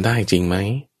ทำได้จริงไหม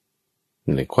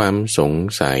ในความสง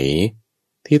สัย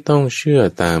ที่ต้องเชื่อ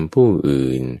ตามผู้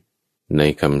อื่นใน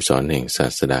คำสอนแห่งศา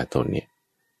สดาตนเนี่ย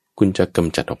คุณจะก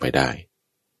ำจัดออกไปได้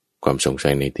ความสงสั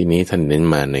ยในที่นี้ท่านเน้น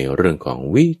มาในเรื่องของ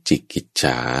วิจิกิจฉ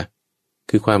า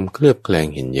คือความเคลือบแคลง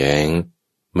เห็นแย้ง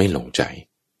ไม่หลงใจ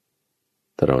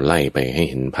แต่เราไล่ไปให้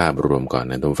เห็นภาพรวมก่อน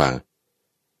นะทุกฟัง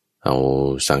เอา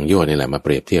สังโยชน์นี่แหละมาเป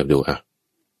รียบเทียบดู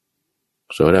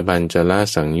โสดาบันจะละ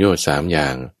สังโยชน์3อย่า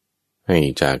งให้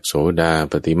จากโสดา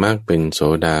ปฏิมรรคเป็นโส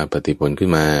ดาปฏิผลขึ้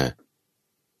นมา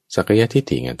สักยะทิฏ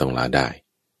ฐิไงต้องละได้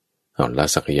ละ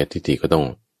สักยะทิฏฐิก็ต้อง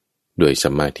ด้วยสั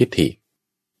มมาทิฏฐิ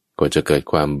ก็จะเกิด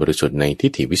ความบริสุทธิ์ในทิ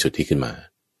ฏฐิวิสุทธิขึ้นมา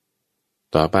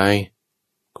ต่อไป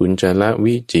คุณจะละ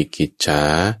วิจิกิจฉา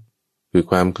คือ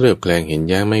ความเคลือบแคลงเห็น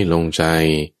แย้งไม่ลงใจ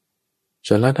จ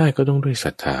ะละได้ก็ต้องด้วยศ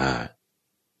รัทธา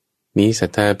มีศรั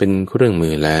ทธาเป็นเครื่องมื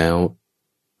อแล้ว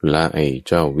ละเ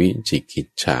จ้าวิจิกิจ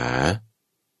ฉา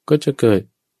ก็จะเกิด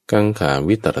กังขา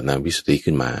วิตรณวิสุทธิ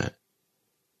ขึ้นมา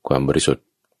ความบริสุทธิ์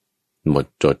หมด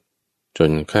จดจ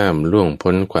นข้ามล่วง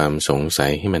พ้นความสงสั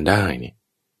ยให้มันได้เนี่ย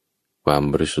ความ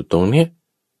บริสุทธิ์ตรงเนี้ย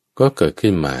ก็เกิด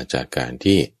ขึ้นมาจากการ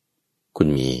ที่คุณ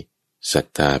มีศรัท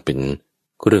ธาเป็น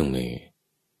เครื่องมือ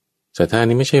ศรัทธา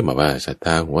นี้ไม่ใช่แบบว่าศรัทธ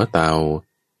าหัวเตา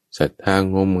ศรัทธา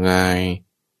งมงาย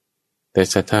แต่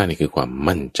ศรัทธานี่คือความ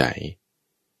มั่นใจ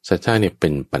ศรัทธาเนี่ยเป็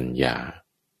นปัญญา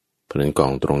เพราะนั้นกอ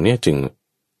งตรงเนี้ยจึง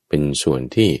เป็นส่วน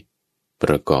ที่ป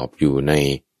ระกอบอยู่ใน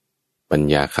ปัญ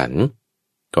ญาขันธ์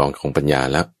กองของปัญญา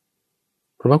แล้ว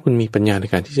เพราะว่าคุณมีปัญญาใน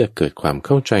การที่จะเกิดความเ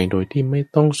ข้าใจโดยที่ไม่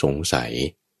ต้องสงสัย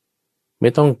ไม่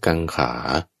ต้องกังขา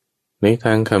ในท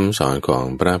างคำสอนของ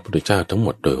พระพุทธเจ้าทั้งหม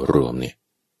ดโดยรวมเนี่ย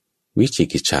วิจิ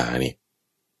กิจฉาเนี่ย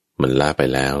มันละไป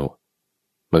แล้ว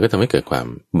มันก็ทำให้เกิดความ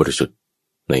บริสุทธิ์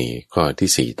ในข้อ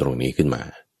ที่4ตรงนี้ขึ้นมา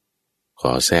ข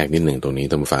อแทรกนิดหนึ่งตรงนี้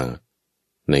ท่านผู้ฟัง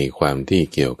ในความที่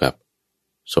เกี่ยวกับ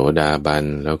โสดาบัน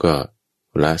แล้วก็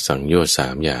ละสังโยชน์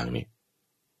3อย่างนี่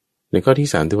ในข้อที่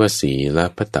3ที่ว่าศีล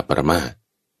พัตตปรมาส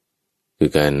คื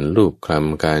อการลูบคล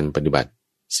ำการปฏิบัติ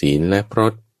ศีลและพร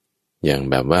ตอย่าง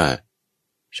แบบว่า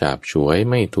ฉาบฉวย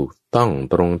ไม่ถูกต้อง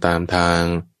ตรงตามทาง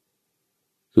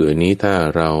คืออันนี้ถ้า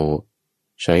เรา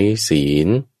ใช้ศีล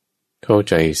เข้า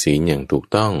ใจศีลอย่างถูก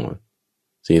ต้อง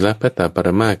ศีลพัตตปร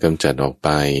มากำจัดออกไป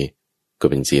ก็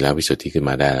เป็นศีลวิสุทธิขึ้น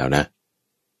มาได้แล้วนะ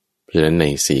เพราะฉะนั้นใน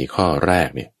4ข้อแรก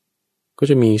เนี่ยก็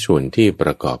จะมีส่วนที่ป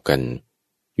ระกอบกัน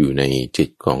อยู่ในจิต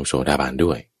ของโสดาบัน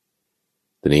ด้วย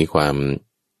ทีนี้ความ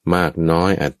มากน้อ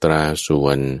ยอัตราส่ว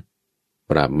น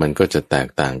ปรับมันก็จะแตก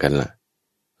ต่างกันล่ะ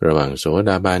ระหว่างโส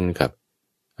ดาบันกับ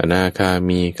อนาคา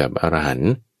มีกับอรหัน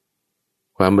ต์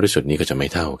ความบริสุทธิ์นี้ก็จะไม่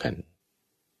เท่ากัน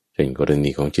เช่นกรณี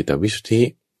ของจิตวิสุทธิ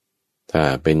ถ้า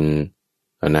เป็น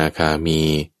อนาคามี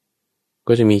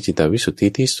ก็จะมีจิตวิสุทธิ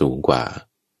ที่สูงกว่า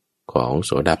ของโ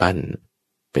สดาบัน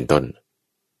เป็นต้น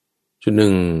จุดห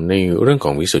นึ่งในเรื่องข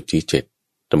องวิสุทธิเจ็ด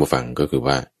ท่านผู้ฟังก็คือ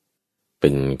ว่าเป็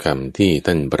นคำที่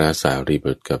ท่านพระสารี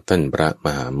บุตรกับท่านพระม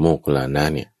หาโมคคัลลานะ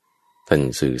เนี่ยท่าน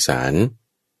สื่อสาร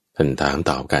ท่านถาม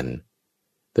ตอบกัน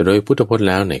แต่โดยพุทธพจน์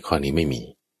แล้วในข้อนี้ไม่มี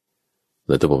แ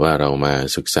ล้วถ้าบอกว่าเรามา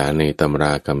ศึกษาในตำร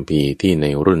าคัมภีร์ที่ใน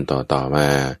รุ่นต่อๆมา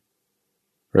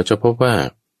เราจะพบว่า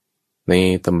ใน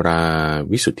ตำรา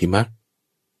วิสุทธิมรรค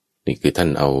นี่คือท่าน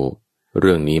เอาเ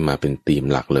รื่องนี้มาเป็นธีม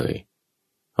หลักเลย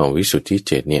เอาวิสุทธิเ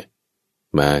จ็ดเนี่ย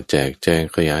มาแจกแจง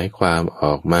ขยายความอ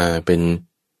อกมาเป็น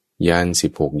ญาณ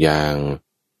16อย่าง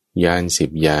ญาณ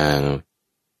10อย่าง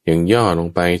ยังย่อลง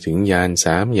ไปถึงญาณ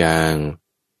3อย่าง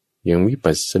ยังวิ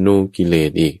ปัสสนูกิเล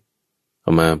สอีกเอ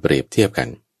ามาเปรียบเทียบกัน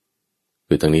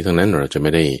คือทั้งนี้ทั้งนั้นเราจะไ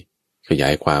ม่ได้ขยา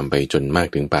ยความไปจนมาก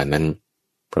ถึงป่านนั้น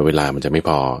เพราะเวลามันจะไม่พ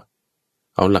อ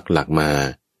เอาหลักๆมา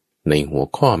ในหัว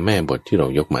ข้อแม่บทที่เรา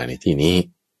ยกมาในที่นี้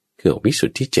คือวิสุ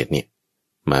ทธิ7เนี่ย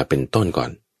มาเป็นต้นก่อ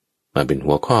นมาเป็น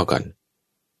หัวข้อก่อน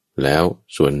แล้ว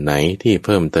ส่วนไหนที่เ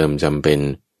พิ่มเติมจำเป็น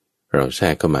เราแทร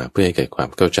กเข้ามาเพื่อให้เกิดความ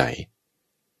เข้าใจ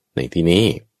ในที่นี้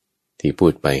ที่พู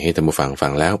ดไปให้ท่านผู้ฟังฟั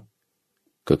งแล้ว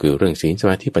ก็คือเรื่องศีลส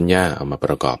มาธิปัญญาเอามาป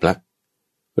ระกอบละ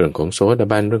เรื่องของโสดา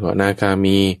บันเรื่องของอนาคา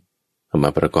มีเอามา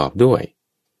ประกอบด้วย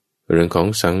เรื่องของ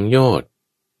สังโยชน์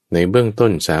ในเบื้องต้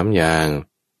น3อย่าง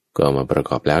ก็เอามาประ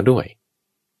กอบแล้วด้วย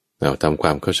เราทำคว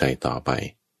ามเข้าใจต่อไป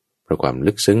เพราะความ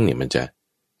ลึกซึ้งเนี่ยมันจะ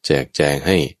แจกแจงใ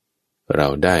ห้เรา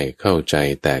ได้เข้าใจ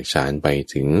แตกฉานไป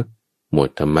ถึงหมวด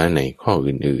ธรรมะในข้อ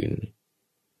อื่น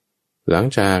ๆหลัง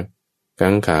จากกั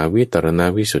งขาวิตรณ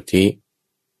วิสุทธิ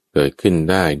เกิดขึ้น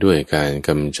ได้ด้วยการก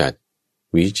ำจัด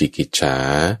วิจิกิจฉา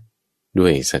ด้ว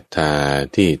ยศรัทธา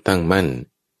ที่ตั้งมั่น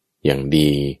อย่างดี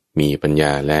มีปัญญ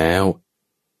าแล้ว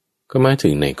ก็มาถึ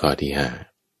งในข้อที่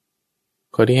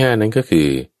5ข้อที่5นั้นก็คือ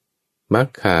มัค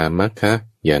คามัคคะ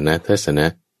ญาณทัสสน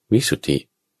วิสุทธิ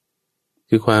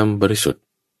คือความบริสุทธิ์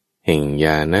แห่งญ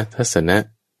าณทัสสนะ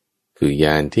คือญ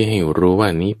าณที่ให้รู้ว่า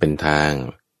นี้เป็นทาง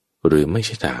หรือไม่ใ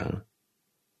ช่ทาง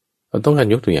เราต้องการ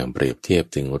ยกตัวอย่างเปรียบเทียบ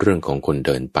ถึงเรื่องของคนเ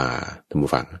ดินป่าท่าน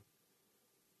ผู้ฟัง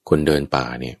คนเดินป่า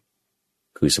เนี่ย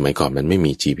คือสมัยก่อนมันไม่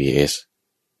มี GPS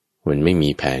มันไม่มี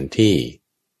แผนที่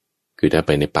คือถ้าไป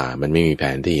ในป่ามันไม่มีแผ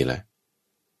นที่แ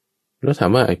ล้วถาม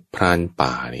ว่าไอ้พราน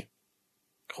ป่าเนี่ย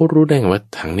เขารู้ได้ไงว่า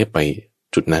ทางนี้ไป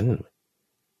จุดนั้น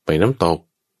ไปน้ำตก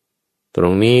ตร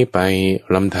งนี้ไป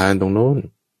ลำธารตรงโน้น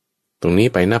ตรงนี้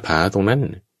ไปหน้าผาตรงนั้น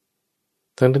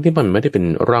ทั้งที่มันไม่ได้เป็น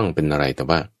ร่องเป็นอะไรแต่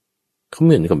ว่าเขาเห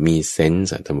มือนกับมีเซน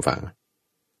ส์ท่านผู้ฟัง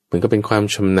เหมือนก็เป็นความ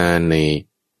ชำนาญใน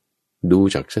ดู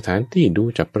จากสถานที่ดู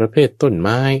จากประเภทต้นไ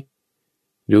ม้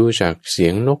ดูจากเสีย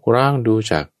งนกร้องดู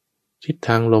จากทิศท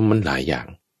างลมมันหลายอย่าง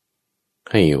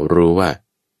ให้รู้ว่า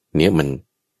เนี่ยมัน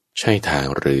ใช่ทาง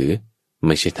หรือไ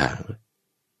ม่ใช่ทาง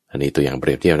อันนี้ตัวอย่างเป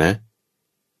รียบเทียบนะ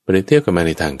เปรียบเทียบกันมาใ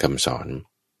นทางคำสอน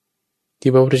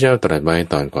ที่พระพุทธเจ้าตรัสไว้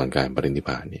ตอนก่อนการปรินิพพ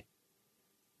านเนี่ย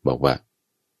บอกว่า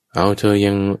เอาเธอ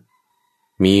ยัง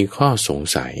มีข้อสง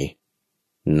สัย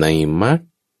ในมรรค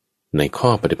ในข้อ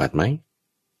ปฏิบัติไหม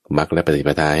มรรคและปฏิป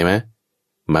ทาใช่ไหม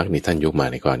มรรคนี่ท่านยกมา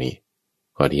ในข้อนี้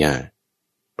ข้อที่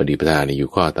5ปฏิปทานี่อยู่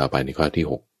ข้อต่อไปในข้อที่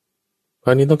6ข้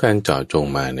อนี้ต้องการเจาะจง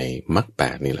มาในมรรค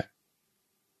8นี่แหละ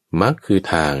มรรคคือ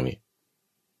ทางนี่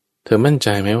เธอมั่นใจ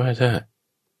ไหมว่าถ้า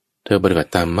เธอปฏิบั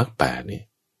ติตามมรรค8นี่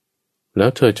แล้ว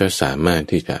เธอจะสามารถ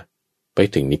ที่จะไป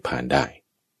ถึงนิพพานได้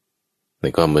ใน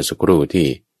ข้อเมื่อสักครู่ที่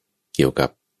เกี่ยวกับ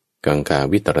กังขา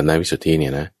วิตรณวิสุทธิเนี่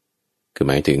ยนะคือ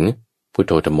หมายถึงพุทโ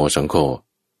ธธัมโมสังโฆ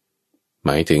ห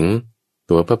มายถึง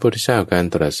ตัวพระพุทธเจ้าการ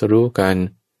ตรัสรู้การ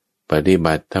ปฏิ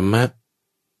บัติธรรมะ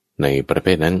ในประเภ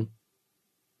ทนั้น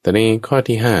แต่ในข้อ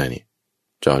ที่5เนี่ย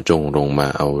เจาะจงลงมา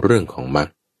เอาเรื่องของมรรค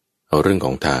เอาเรื่องข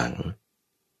องทาง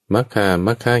มัคคา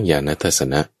มัคคายานทัสส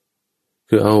นะ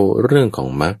คือเอาเรื่องของ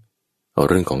มรรคเอา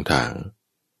เรื่องของทาง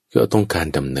คือเอาตรงการ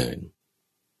ดำเนิน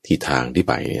ที่ทางที่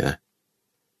ไปเนี่ยนะ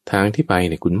ทางที่ไป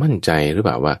เนี่ยคุณมั่นใจหรือเป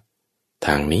ล่าว่าท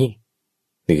างนี้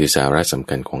นี่คือสาระสำ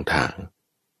คัญของทา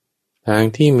ง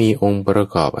ที่มีองค์ประ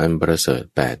กอบอันประเสริฐ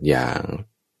8อย่าง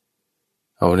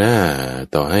เอาหน้า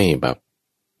ต่อให้แบบ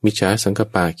มิจฉาสังกัป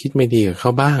ปะคิดไม่ดีกับเข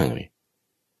าบ้าง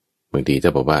บางทีถ้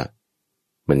าบอกว่า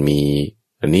มันมี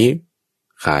อันนี้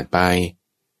ขาดไป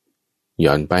ห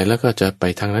ย่อนไปแล้วก็จะไป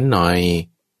ทางนั้นหน่อย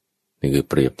นี่คือ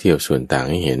เปรียบเทียบส่วนต่าง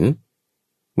ให้เห็น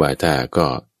ว่าถ้าก็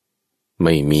ไ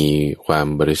ม่มีความ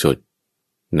บริสุทธิ์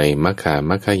ในมัค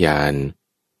คายาน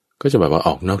ก็จะแบบว่าอ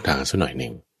อกนอกทางสักหน่อยห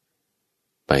นึ่ง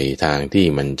ไปทางที่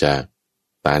มันจะ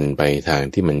ตันไปทาง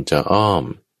ที่มันจะอ้อม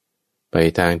ไป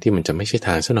ทางที่มันจะไม่ใช่ท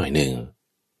างสักหน่อยหนึ่ง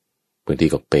บางที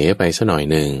ก็เป๋ไปสักหน่อย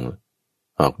หนึ่ง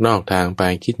ออกนอกทางไป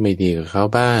คิดไม่ดีกับเขา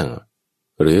บ้าง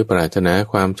หรือปรารถนา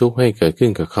ความทุกข์ให้เกิดขึ้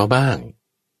นกับเขาบ้าง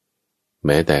แ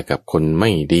ม้แต่กับคนไ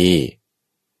ม่ดี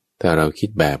ถ้าเราคิด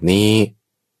แบบนี้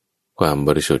ความบ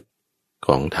ริสุทธิ์ข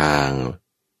องทาง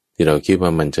ที่เราคิดว่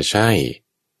ามันจะใช่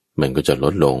มันก็จะล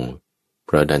ดลงเพ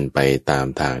ราะดันไปตาม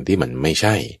ทางที่มันไม่ใ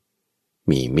ช่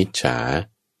มีมิจฉา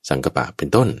สังกัปปะเป็น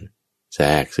ต้นแทร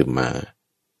กซึมมา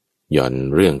หย่อน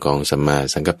เรื่องของสัมมา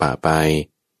สังกัปปะไป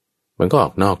มันก็อ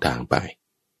อกนอกทางไป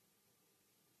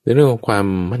ในเรื่องของความ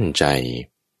มั่นใจ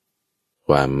ค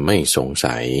วามไม่สง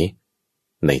สัย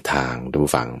ในทางท่าน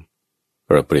ผู้ฟัง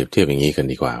เราเปรียบเทียบอย่างนี้กัน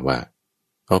ดีกว่าว่า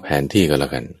เอาแผนที่ก็แล้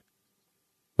วกัน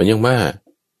มันยังว่า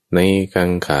ในกั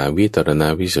งขาวิตรณ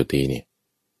วิสุทธิเนี่ย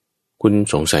คุณ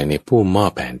สงสัยในผู้มอ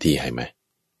บแผนที่ให้ไหม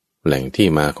แหล่งที่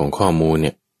มาของข้อมูลเ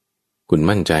นี่ยคุณ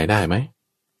มั่นใจได้ไหม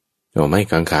เราไม่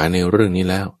กังขาในเรื่องนี้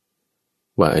แล้ว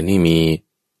ว่าอันนี้มี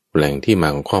แหล่งที่มา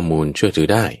ของข้อมูลเชื่อถือ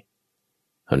ได้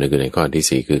อันนี้คือในข้อ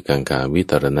ที่4คือกังขาวิ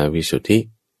ตรณวิสุทธิ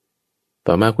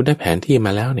ต่อมาคุณได้แผนที่ม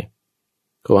าแล้วเนี่ย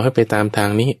ก็บอกให้ไปตามทาง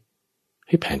นี้ใ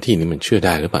ห้แผนที่นี้มันเชื่อไ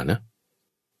ด้หรือเปล่านะ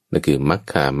นั่นคือมัค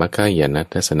คายาน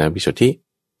ทัศนวิสุทธิ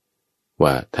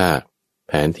ว่าถ้าแ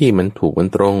ผนที่มันถูกมัน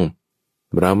ตรง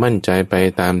เรามั่นใจไป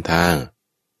ตามทาง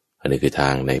อันนี้คือทา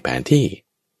งในแผนที่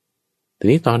ที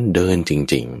นี้ตอนเดินจ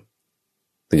ริง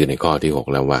ๆคือในข้อที่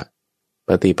6แล้วว่าป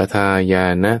ฏิปทาญา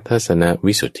ณทัศน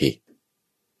วิสุทธิ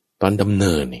ตอนดำเ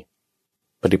นินนี่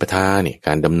ปฏิปทาเนี่ยก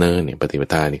ารดำเนินเนี่ยปฏิป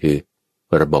ทานี่คือ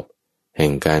ระบบแห่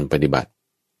งการปฏิบัติ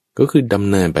ก็คือดำ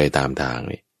เนินไปตามทาง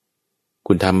นี่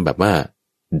คุณทำแบบว่า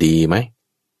ดีไหม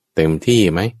เต็มที่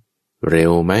ไหมเร็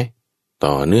วไหม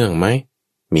ต่อเนื่องไหม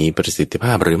มีประสิทธิภ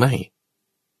าพหรือไม่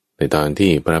ในตอน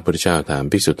ที่พระพุทธเจ้าถาม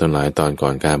ภิกษุทั้งหลายตอนก่อ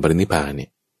นการปรินิพพานเนี่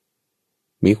ย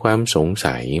มีความสง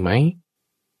สัยไหม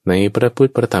ในพระพุท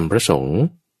ธพระธรรมพระสงฆ์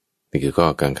นี่คือข้อ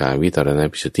กังขาวิตรณ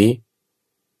วิสุทธิ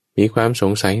มีความส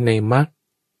งสัยในมรรค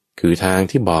คือทาง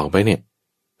ที่บอกไปเนี่ย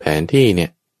แผนที่เนี่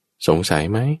ยสงสัย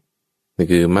ไหมนี่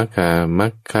คือมัค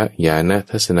คายาน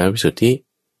ทัศนวิสุทธิ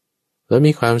แล้ว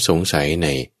มีความสงสัยใน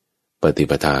ปฏิ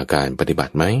ปทาการปฏิบั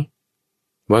ติไหม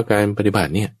ว่าการปฏิบั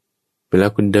ติเนี่ยเวลา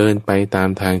คุณเดินไปตาม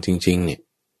ทางจริงๆเนี่ย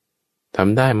ท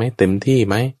ำได้ไหมเต็มที่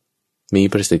ไหมมี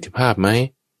ประสิทธิภาพไหม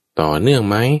ต่อเนื่อง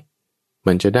ไหม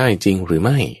มันจะได้จริงหรือไ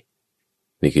ม่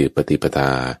นี่คือปฏิปทา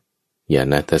ญา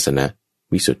ณทัศน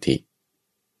วิสุทธิ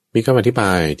มีคำอธิบ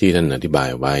ายที่ท่านอธิบาย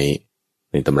ไว้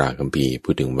ในตำราคัมภีร์พู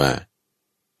ดถึงว่า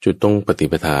จุดตรงปฏิ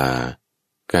ปทา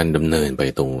การดำเนินไป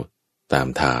ตรงตาม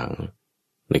ทาง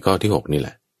ในข้อที่6นี่แห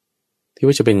ละที่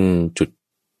ว่าจะเป็นจุด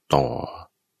ต่อ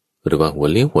หรือว่าหัว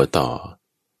เลี้ยวหัวต่อ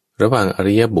ระหว่างอ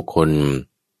ริยบุคคล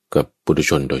กับปุถุ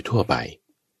ชนโดยทั่วไป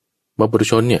ว่าปุถุ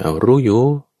ชนเนี่ยรู้อยู่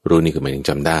รู้นี่คือหมายถึง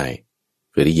จำได้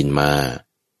เคยได้ยินมา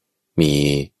มี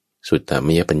สุตตม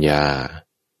ยปัญญา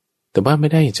แต่ว่าไม่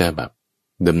ได้จะแบบ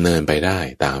ดำเนินไปได้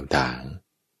ตามทาง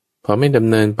พอไม่ดำ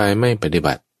เนินไปไม่ปฏิ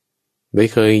บัติได้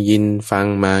เคยยินฟัง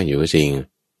มาอยู่จริง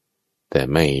แต่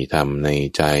ไม่ทำใน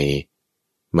ใจ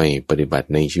ไม่ปฏิบัติ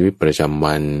ในชีวิตประจำ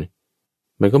วัน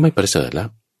มันก็ไม่ประเสริฐแล้ว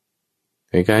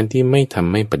ในการที่ไม่ท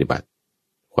ำไม่ปฏิบัติ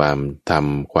ความท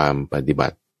ำความปฏิบั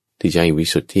ติที่จะให้วิ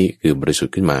สุทธิคือบริสุท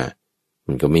ธิ์ขึ้นมา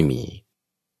มันก็ไม่มี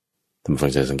ท่านฟั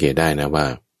งจะสังเกตได้นะว่า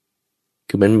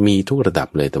คือมันมีทุกระดับ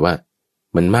เลยแต่ว่า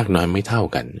มันมากน้อยไม่เท่า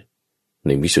กันใน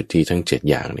วิสุทธิทั้ง7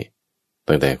อย่างนี่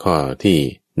ตั้งแต่ข้อที่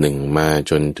1มา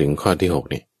จนถึงข้อที่6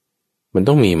เนี่ยมัน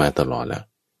ต้องมีมาตลอดแล้ว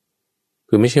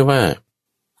คือไม่ใช่ว่า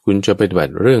คุณจะปฏิบั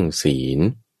ติเรื่องศีล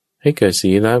ให้เกิด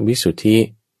ศีลวิสุทธิ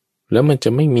แล้วมันจะ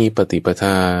ไม่มีปฏิปท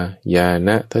าญาณ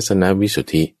ทัศนวิสุท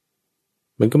ธิ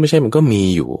มันก็ไม่ใช่มันก็มี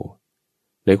อยู่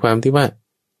ในความที่ว่า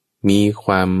มีค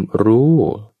วามรู้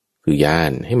คือญา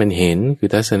ณให้มันเห็นคือ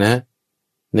ทัศนะ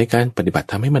ในการปฏิบัติ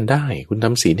ทำให้มันได้คุณท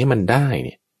ำศีลให้มันได้เ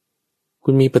นี่ยคุ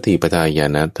ณมีปฏิปทาญา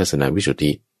ณทัศนวิสุท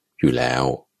ธิอยู่แล้ว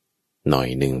หน่อย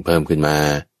หนึ่งเพิ่มขึ้นมา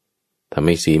ทำใ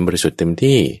ห้ศีลบริสุทธิ์เต็ม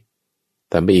ที่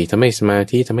ทำไปอีกทำให้สมา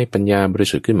ธิทำให้ปัญญาบริ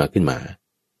สุทธิ์ขึ้นมา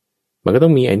มันก็ต้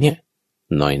องมีไอเนี้ย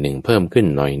หน่อยหนึ่งเพิ่มขึ้น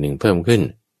หน่อยหนึ่งเพิ่มขึ้น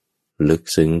ลึก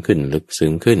ซึ้งขึ้นลึกซึ้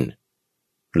งขึ้น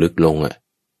ลึกลง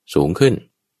สูงขึ้น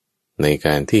ในก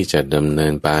ารที่จะดำเนิ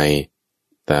นไป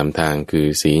ตามทางคือ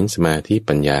ศีลสมาธิ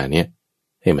ปัญญาเนี่ย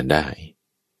ให้มันได้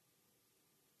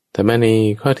แต่มาใน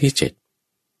ข้อที่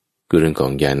7 คือเรื่องขอ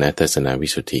งญาณทัศนวิ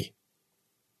สุทธิ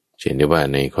เช่นได้ว่า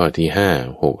ในข้อที่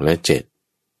5 6และ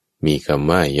7มีคำ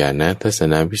ว่าญาณทัศ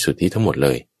นวิสุทธิทั้งหมดเล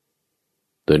ย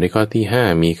โดยในข้อที่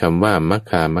5มีคำว่ามัค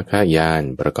คามัคคายาน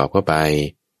ประกอบเข้าไป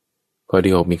ข้อ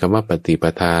ที่6มีคำว่าปฏิป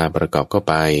ทาประกอบเข้า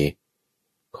ไป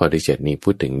ข้อที่7นี้พู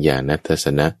ดถึงญาณทัศ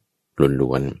นะ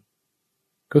ล้วน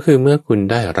ๆก็คือเมื่อคุณ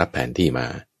ได้รับแผนที่มา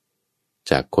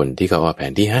จากคนที่เขาเอาแผ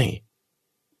นที่ให้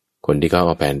คนที่เขาเ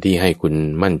อาแผนที่ให้คุณ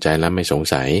มั่นใจและไม่สง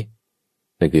สัย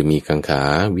นั่นคือมีกังขา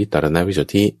วิตรณวิสุท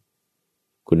ธิ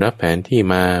คุณรับแผนที่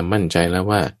มามั่นใจแล้ว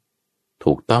ว่า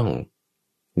ถูกต้อง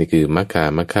นี่คือมัคคา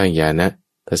มัคคายานะ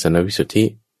ทัศนวิสุทธิ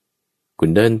คุณ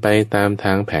เดินไปตามท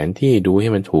างแผนที่ดูให้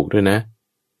มันถูกด้วยนะ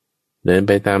เดินไ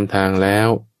ปตามทางแล้ว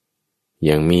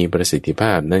ยังมีประสิทธิภ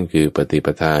าพนั่นคือปฏิป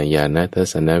ทาญาณทั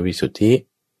ศนวิสุทธิ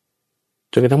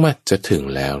จนกระทั่งว่าจะถึง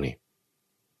แล้วนี่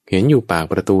เห็นอยู่ปาก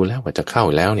ประตูแล้วว่าจะเข้า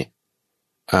แล้วเนี่ย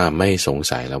ไม่สง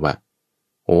สัยแล้วว่า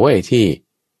โอ้ยที่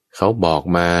เขาบอก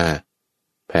มา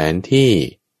แผนที่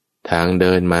ทางเ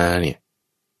ดินมาเนี่ย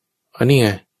อันนี้ไง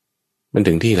มัน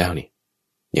ถึงที่แล้วนี่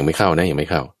ยังไม่เข้านะยังไม่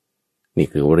เข้านี่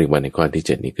คือวริวันในข้อที่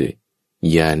7นี่คือ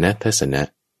ญาณทัศน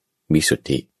วิสุท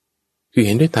ธิคือเ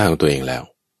ห็นด้วยตาของตัวเองแล้ว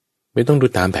ไม่ต้องดู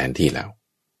ตามแผนที่แล้ว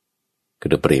ก็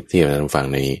จะเปรียบเทียบให้ฟัง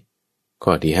ในข้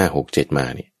อที่5 6 7มา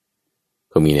เนี่ย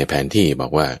ก็มีในแผนที่บอ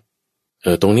กว่า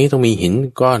ตรงนี้ต้องมีหิน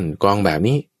ก้อนกองแบบ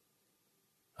นี้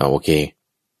โอเค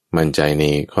มั่นใจใน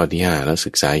ข้อที่5แล้ว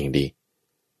ศึกษาอย่างดี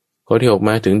ข้อที่6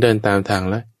มาถึงเดินตามทาง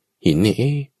แล้วหินนี่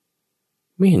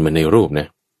ไม่เห็นมันในรูปนะ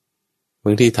บ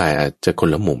างที่ถ่ายอาจจะคน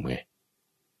ละมุมไง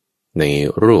ใน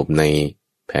รูปใน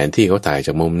แผนที่เขาถ่ายจ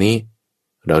ากมุมนี้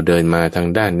เราเดินมาทาง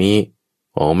ด้านนี้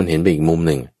มันเห็นไปอีกมุมห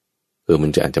นึ่งมั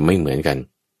นจะอาจจะไม่เหมือนกัน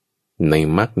ใน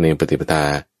มรรคในปฏิปทา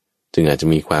จึงอาจจะ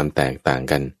มีความแตกต่าง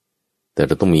กันแต่เ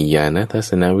ราต้องมีญาณทัศ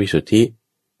นวิสุทธิ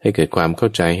ให้เกิดความเข้า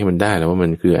ใจให้มันได้แล้วว่ามั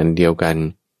นคืออันเดียวกัน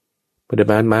ปฏิ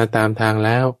บัติมาตามทางแ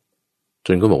ล้วจ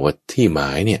นก็บอกว่าที่หมา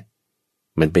ยเนี่ย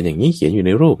มันเป็นอย่างนี้เขียนอยู่ใ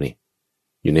นรูปนี่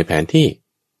อยู่ในแผนที่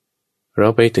เรา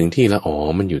ไปถึงที่แล้ว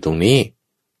มันอยู่ตรงนี้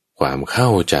ความเข้า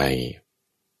ใจ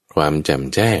ความแจ่ม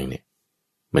แจ้งเนี่ย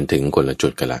มันถึงคนละจุ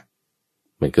ดกันละ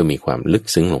มันก็มีความลึก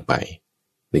ซึ้งลงไป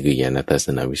นี่คือญาณทัศ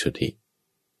นวิสุทธิ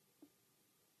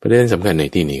ประเด็นสำคัญใน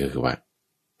ที่นี้ก็คือว่า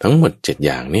ทั้งหมด7อ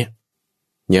ย่างเนี่ย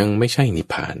ยังไม่ใช่นิพ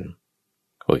พาน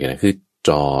โอเคนะคือ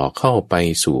จ่อเข้าไป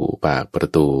สู่ปากประ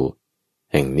ตู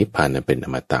แห่งนิพพานเป็นอ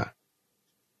มตะ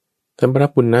ท่านพระ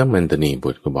ปุณณมันตนีบุ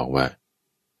ตรก็บอกว่า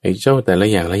ไอ้เจ้าแต่ละ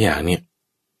อย่างละอย่างเนี่ย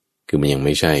คือมันยังไ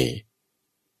ม่ใช่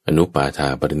อนุปาทา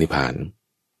ปรินิพพาน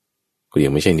ก็ยั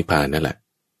งไม่ใช่นิพพานนั่นแหละ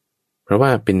เพราะว่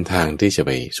าเป็นทางที่จะไ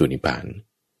ปสู่นิพพาน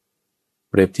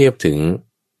เปรียบเทียบถึง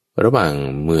ระหว่าง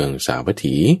เมืองสาวัต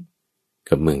ถี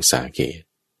กับเมืองสาเกต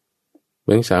เ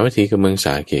มืองสาวัตถีกับเมืองส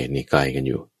าเกตนี่ไกลกันอ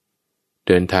ยู่เ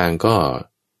ดินทางก็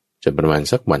จะประมาณ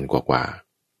สักวันกว่า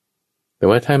ๆแต่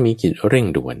ว่าถ้ามีกิจเร่ง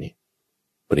ด่วนนี่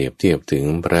เปรียบเทียบถึง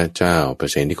พระเจ้าประ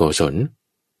เสนิโกศล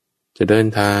จะเดิน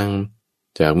ทาง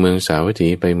จากเมืองสาวัตถี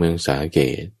ไปเมืองสาเก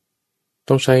ต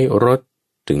ต้องใช้รถ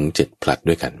ถึง7 ผลัด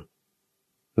ด้วยกัน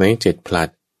ใน7 ผลัด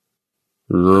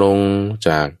ลงจ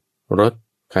ากรถ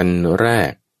คันแร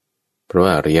กเพราะ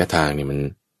ว่าระยะทางนี่มัน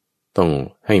ต้อง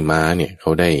ให้ม้าเนี่ยเข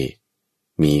าได้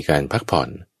มีการพักผ่อน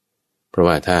เพราะ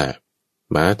ว่าถ้า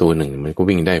ม้าตัวหนึ่งมันก็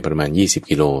วิ่งได้ประมาณ20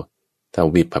 กิโลถ้า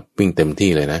วิ่งเต็มที่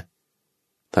เลยนะ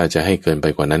ถ้าจะให้เกินไป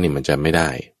กว่านั้นนี่มันจะไม่ได้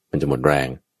มันจะหมดแรง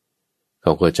เข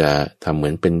าก็จะทำเหมื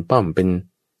อนเป็นป้อมเป็น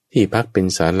ที่พักเป็น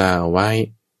ศาลาเอาไว้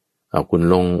เอาคุณ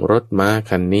ลงรถม้า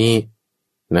คันนี้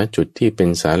นะจุดที่เป็น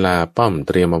ศาลาป้อมเ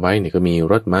ตรียมเอาไว้นี่ก็มี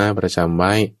รถม้าประจำไ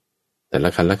ว้แต่ละ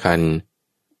คัน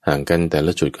ห่างกันแต่ล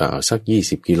ะจุดก็เอาสัก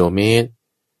20 กิโลเมตร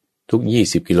ทุก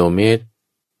20 กิโลเมตร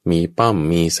มีป้อม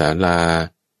มีศาลา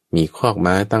มีคอก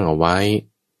ม้าตั้งเอาไว้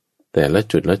แต่ละ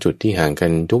จุดที่ห่างกั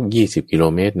นทุก20 กิโล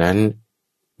เมตรนั้น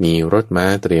มีรถม้า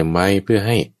เตรียมไว้เพื่อใ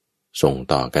ห้ส่ง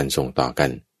ต่อกั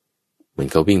นเหมือน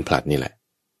เขาวิ่งผลัดนี่แหละ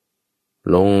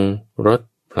ลงรถ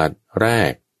ผลัดแร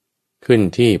กขึ้น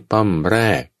ที่ป้อมแร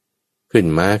กขึ้น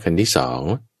ม้าคันที่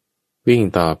2วิ่ง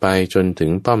ต่อไปจนถึ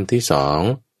งป้อมที่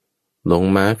2ลง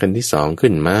ม้าคันที่2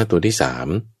ขึ้นม้าตัวที่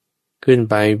3ขึ้น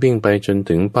ไปวิ่งไปจน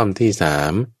ถึงป้อมที่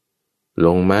3ล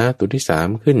งม้าตัวที่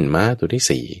3ขึ้นม้าตัว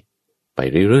ที่4ไป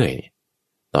เรื่อย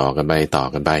ๆต่อกันไ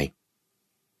ป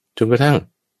จนกระทั่ง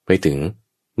ไปถึง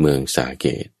เมืองสาเก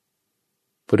ต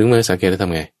พอถึงเมืองสาเกตแล้วท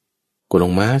ำไงก็ล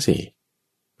งม้าสิ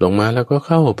ลงม้าแล้วก็เ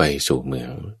ข้าไปสู่เมือ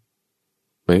ง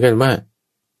เหมือนกันว่า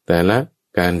แต่ละ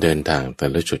การเดินทางแต่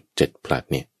ละจุด7 ผลัด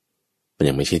เนี่ยมัน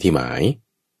ยังไม่ใช่ที่หมาย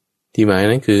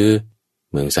นั้นคือ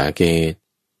เมืองสาเกต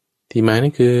ที่หมายนั้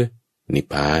นคือนิพ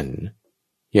พาน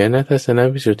ญาณทัศน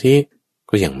วิสุทธิ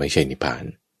ก็ยังไม่ใช่นิพพาน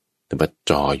แต่ว่า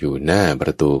จ่ออยู่หน้าปร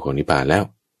ะตูของนิพพานแล้ว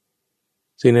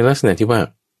ซึ่งในลักษณะที่ว่า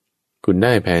คุณไ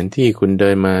ด้แผนที่คุณเดิ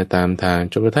นมาตามทาง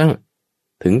จนกระทั่ง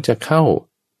ถึงจะเข้า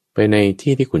ไปใน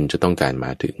ที่ที่คุณจะต้องการม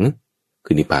าถึง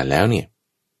คือนิพพานแล้วเนี่ย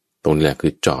ตรงนี้แหละคื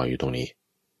อจ่ออยู่ตรงนี้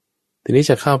ทีนี้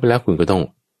จะเข้าไปแล้วคุณก็ต้อง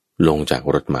ลงจาก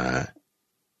รถม้า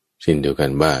เช่นเดียวกั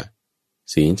นว่า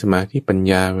ศีลสมาธิปัญ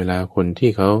ญาเวลาคนที่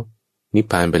เขานิพ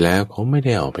พานไปแล้วเขาไม่ไ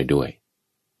ด้เอาไปด้วย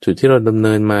จุดที่เราดำเ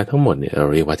นินมาทั้งหมดเนี่ยเรา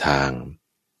เรียกว่าทาง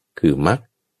คือมรรค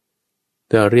แ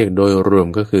ต่เรียกโดยรวม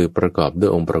ก็คือประกอบด้ว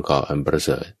ยองค์ประกอบอันประเส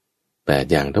ริฐ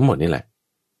8อย่างทั้งหมดนี่แหละ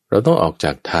เราต้องออกจ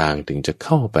ากทางถึงจะเ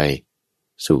ข้าไป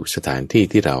สู่สถานที่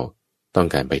ที่เราต้อง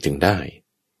การไปถึงได้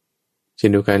เช่น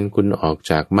เดียวกันคุณออก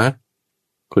จากมรรค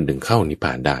คุณถึงเข้านิพพ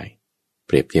านได้เ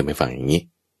ปรียบเทียบให้ฟังอย่างนี้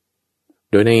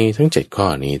โดยในทั้ง7ข้อ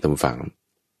นี้ตามฟัง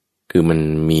คือมัน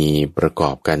มีประก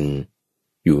อบกัน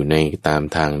อยู่ในตาม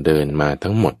ทางเดินมา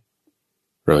ทั้งหมด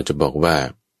เราจะบอกว่า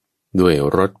ด้วย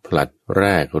รถผลัดแร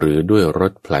กหรือด้วยร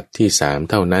ถผลัดที่3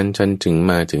เท่านั้นฉันจึง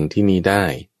มาถึงที่นี่ได้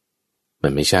มั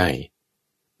นไม่ใช่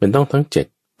มันต้องทั้ง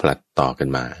7ผลัดต่อกัน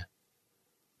มา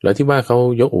แล้วที่ว่าเขา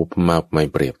ยกอุปมาไม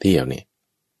เปรียบเทียบเนี่ย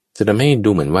จะทำให้ดู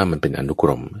เหมือนว่ามันเป็นอนุกร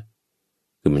ม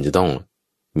คือมันจะต้อง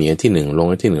มีอันที่1ลง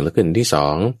อันที่1แล้วขึ้นอันที่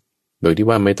2โดยที่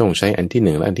ว่าไม่ต้องใช้อันที่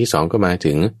1และอันที่2ก็มา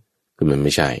ถึงคือมันไ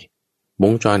ม่ใช่ว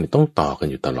งจรเนี่ยต้องต่อกัน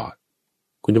อยู่ตลอด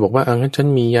คุณจะบอกว่างั้นฉัน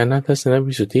มีญาณทัศน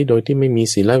วิสุทธิโดยที่ไม่มี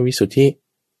ศีลวิสุทธิ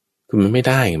คือมันไม่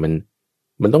ได้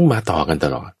มันต้องมาต่อกันต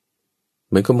ลอดเ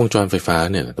หมือนกับวงจรไฟฟ้า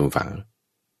เนี่ยนะตรงฝั่ง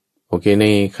โอเคใน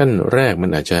ขั้นแรกมัน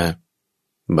อาจจะ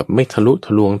แบบไม่ทะลุท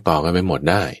ะลวงต่อกันไปหมด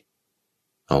ได้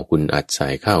เอาคุณอัดสา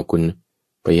ยเข้าคุณ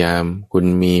พยายามคุณ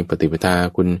มีปฏิปทา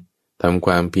คุณทำค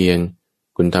วามเพียร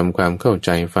คุณทำความเข้าใจ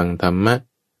ฟังธรรมะ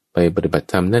ไปปฏิบัติ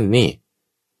ธรรมนั่นนี่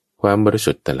ความบริ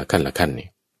สุทธิ์แต่ละขั้นละขั้นนี่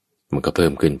มันก็เพิ่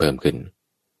มขึ้น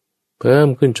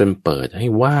จนเปิดให้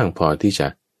ว่างพอที่จะ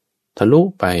ทะลุ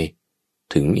ไป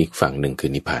ถึงอีกฝั่งหนึ่งคือ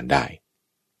นิพพานได้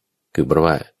คือเพราะ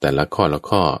ว่าแต่ละข้อละ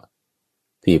ข้อ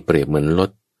ที่เปรียบเหมือนรถ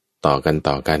ต่อกัน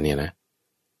เนี่ยนะ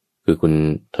คือคุณ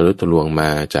ทะลุทะลวงมา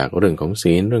จากเรื่องของ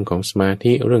ศีลเรื่องของสมา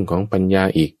ธิเรื่องของปัญญา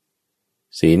อีก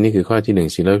ศีลนี่คือข้อที่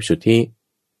1ศีลวิสุทธิ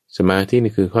สมาธิ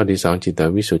นี่คือข้อที่2จิตต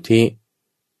วิสุทธิ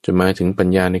จะมาถึงปัญ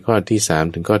ญาในข้อที่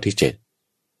3ถึงข้อที่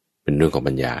7เป็นเรื่องของ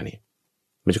ปัญญานี่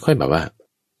มันจะค่อยแบบว่า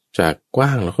จากกว้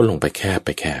างแล้วก็ลงไปแคบ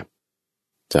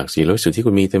จากศีลวิสุทธิ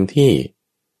คุณมีเต็มที่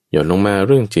หย่อนลงมาเ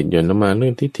รื่องจิตหย่อนลงมาเรื่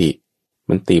องทิฏฐิ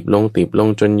มันตีบลง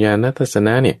จนญาณทัศน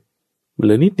ะเนี่ยเห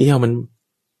ลือนิดเดียว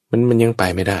มันยังไป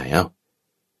ไม่ได้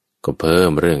ก็เพิ่ม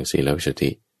เรื่องศีลวิสุทธิ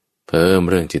เพิ่ม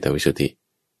เรื่องจิตวิสุทธิ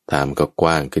ตามก็ก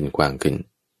ว้างขึ้น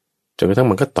จนกระทั่ง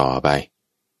มันก็ต่อ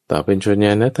เป็นชนญ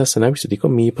าณทัศนวิสุทธิก็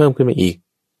มีเพิ่มขึ้นมาอีก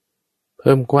เ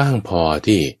พิ่มกว้างพอ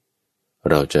ที่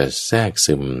เราจะแทรก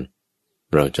ซึม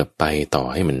เราจะไปต่อ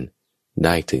ให้มันไ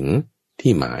ด้ถึง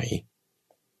ที่หมาย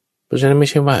เพราะฉะนั้นไม่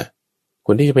ใช่ว่าค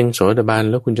นที่จะเป็นโสดาบัน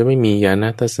แล้วคุณจะไม่มีญาณ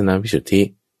ทัศนวิสุทธิ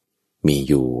มี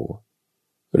อยู่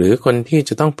หรือคนที่จ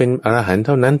ะต้องเป็นอรหันต์เ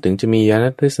ท่านั้นถึงจะมีญาณ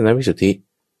ทัศนวิสุทธิ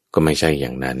ก็ไม่ใช่อย่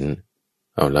างนั้น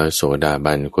เอาแล้วโสดา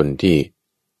บันคนที่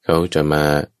เขาจะมา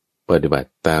ปฏิบั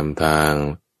ติตามทาง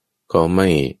เขาไม่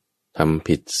ทำ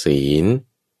ผิดศีล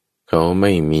เขาไ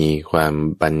ม่มีความ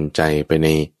บันใจไปใน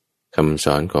คำส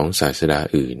อนของศาสดา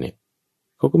อื่นเนี่ย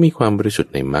เขาก็มีความบริสุท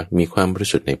ธิ์ในมรรคมีความบริ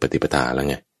สุทธิ์ในปฏิปทาแล้ว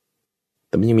ไงแ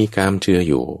ต่มันยังมีกามเจือ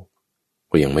อยู่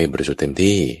ก็ยังไม่บริสุทธิ์เต็ม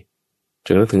ที่จ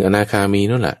นถึงอนาคามี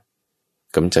นั่นแหละ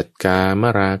กำจัดกาม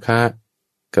ราคะ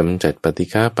กำจัดปฏิ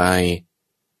ฆาไป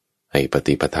ให้ป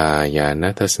ฏิปทาญาณ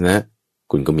ทัศนะ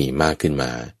คุณก็มีมากขึ้นม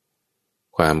า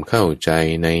ความเข้าใจ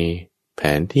ในแผ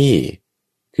นที่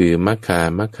คือมัค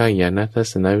คายาณทั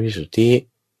ศนวิสุทธิ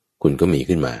คุณก็มี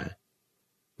ขึ้นมา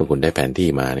เมื่อคุณได้แผนที่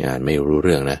มาเนี่ยอ่านไม่รู้เ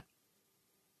รื่องนะ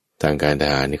ทางการท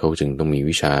หารนี่เขาจึงต้องมี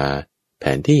วิชาแผ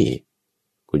นที่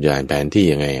คุณจะอ่านแผนที่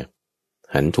ยังไง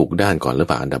หันถูกด้านก่อนหรือเ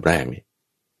ปล่าอันดับแรกเนี่ย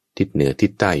ทิศเหนือทิ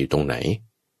ศใต้อยู่ตรงไหน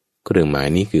เครื่องหมาย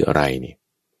นี้คืออะไรนี่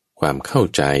ความเข้า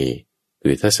ใจคื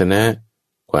อทัศนะ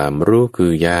ความรู้คื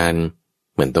อญาณ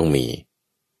มันต้องมี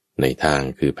ในทาง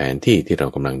คือแผนที่ที่เรา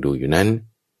กำลังดูอยู่นั้น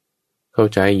เข้า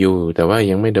ใจอยู่แต่ว่า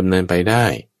ยังไม่ดำเนินไปได้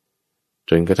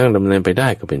จนกระทั่งดำเนินไปได้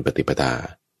ก็เป็นปฏิปทา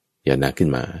ญาณขึ้น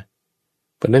มา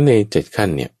เพราะนั้นใน7ขั้น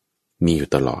เนี่ยมีอยู่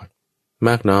ตลอดม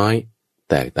ากน้อย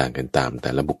แตกต่างกันตามแ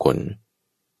ต่ละบุคคล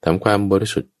ทำความบริ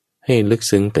สุทธิ์ให้ลึก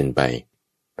ซึ้งเป็นไป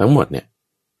ทั้งหมดเนี่ย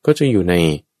ก็จะอยู่ใน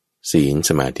ศีล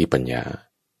สมาธิปัญญา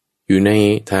อยู่ใน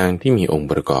ทางที่มีองค์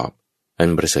ประกอบอัน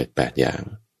ประเสริฐ8อย่าง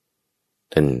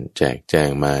ท่านแจกแจง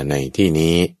มาในที่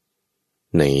นี้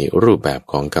ในรูปแบบ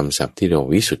ของคำศัพท์ที่เรียก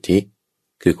วิสุทธิ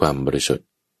คือความบริสุทธิ์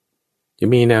จะ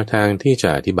มีแนวทางที่จะ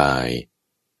อธิบาย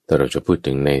แต่เราจะพูด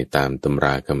ถึงในตามตำร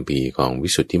าคัมภีร์ของวิ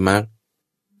สุทธิมรรค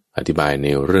อธิบายใน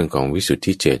เรื่องของวิสุท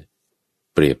ธิ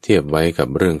7เปรียบเทียบไว้กับ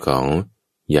เรื่องของ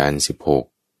ญาณ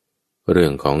16เรื่อ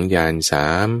งของญาณ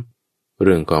3เ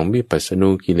รื่องของวิปัสสนู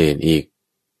กิเลสอีก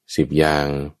10อย่าง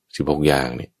16อย่าง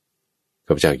เนี่ยข้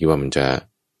าพเจ้าคิดว่ามันจะ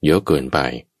เยอะเกินไป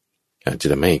อาจจะ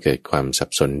ทำให้เกิดความสับ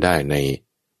สนได้ใน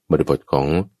บริบทของ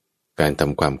การท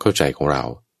ำความเข้าใจของเรา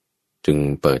จึง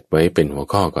เปิดไว้เป็นหัว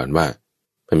ข้อก่อนว่า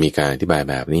มันมีการอธิบาย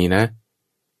แบบนี้นะ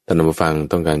ท่านผู้ฟัง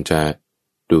ต้องการจะ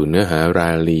ดูเนื้อหารา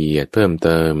ยละเอียดเพิ่มเ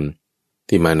ติม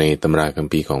ที่มาในตำราคัม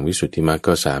ภีร์ของวิสุทธิมรรค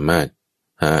ก็สามารถ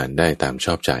หาอ่านได้ตามช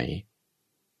อบใจ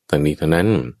ทั้งนี้ทั้งนั้น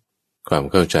ความ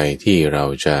เข้าใจที่เรา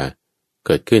จะเ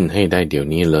กิดขึ้นให้ได้เดี๋ยว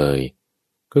นี้เลย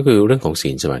ก็คือเรื่องของศี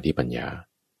ลสมาธิปัญญา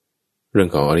เรื่อง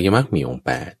ของอริยมรรคมีองค์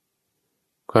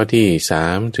8ข้อที่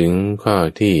3ถึงข้อ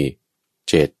ที่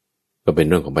7ก็เป็น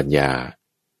เรื่องของปัญญา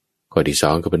ข้อที่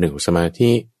2ก็เป็นเรื่องของสมา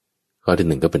ธิข้อที่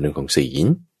1ก็เป็นเรื่องของศีล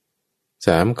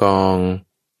3กอง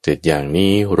7อย่าง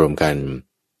นี้รวมกัน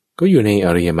ก็อยู่ในอ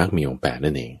ริยมรรคมีองค์8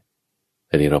นั่นเอง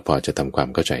ทีนี้เราพอจะทำความ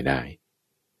เข้าใจได้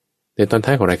ในตอนท้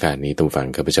ายของรายการนี้ท่านฟัง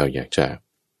ข้าพเจ้าอยากจะ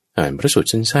อ่านพระสูตร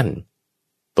สั้น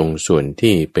ๆตรงส่วน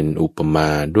ที่เป็นอุปมา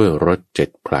ด้วยรถ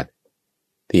7ผลัด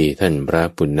ที่ท่านพระ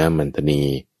ปุณณมันตนี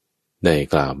ได้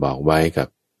กล่าวบอกไว้กับ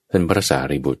ท่านพระสา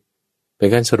รีบุตรเป็น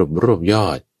การสรุปรวบยอ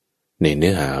ดในเนื้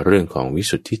อหาเรื่องของวิ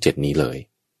สุทธิ7นี้เลย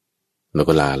แล้ว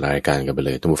ก็ลารายการกันไปเ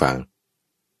ลยท่านผู้ฟัง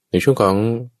ในช่วงของ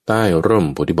ใต้ร่ม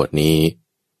โพธิบทนี้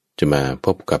จะมาพ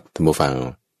บกับท่านผู้ฟัง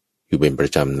อยู่เป็นปร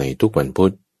ะจำในทุกวันพุ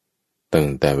ธตั้ง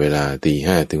แต่เวลา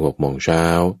 5:00 ถึง 6:00 น.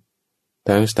ท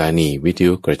างสถานีวิท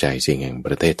ยุกระจายเสียงแห่งป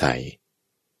ระเทศไทย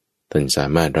ท่านสา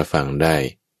มารถรับฟังได้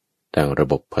ทางระ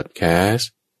บบพอดแคสต์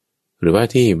หรือว่า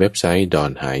ที่เว็บไซต์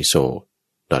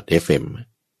donhaiso.fm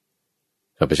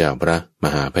ข้าพเจ้าพระม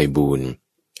หาไพบูลย์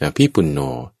อภิปุณโญ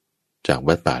จาก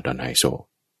วัดป่าดอนไฮโซ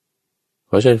ข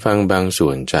อเชิญฟังบางส่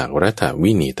วนจากรัฐ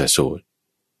วินีตสูตร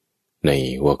ใน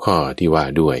หัวข้อที่ว่า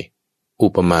ด้วยอุ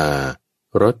ปมา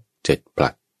รถ7ผลั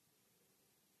ด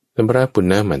ท่านพระปุณ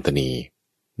ณมันตนี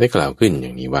ได้กล่าวขึ้นอย่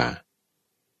างนี้ว่า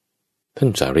ท่าน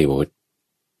สารีบุตร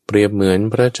เปรียบเหมือน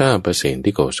พระเจ้าประเสน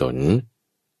ที่โกศล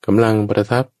กำลังประ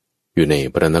ทับอยู่ใน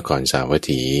พระนครสาวัต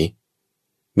ถี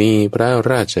มีพระ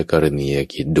ราชกรณีย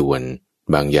กิจด่วน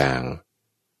บางอย่าง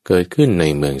เกิดขึ้นใน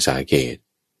เมืองสาเกต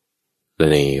และ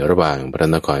ในระหว่างพระ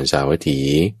นครสาวัตถี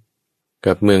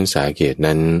กับเมืองสาเกต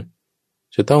นั้น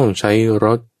จะต้องใช้ร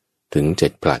ถถึง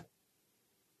7ผลัด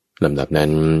ลำดับนั้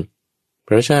นพ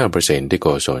ระเจ้าประเสนที่โก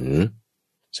ศล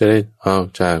เสด็จออก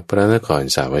จากพระนคร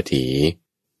สาวัตถี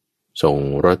ทรง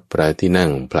รถพระที่นั่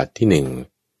งผลัดที่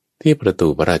1ที่ประตู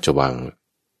พระราชวัง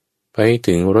ไป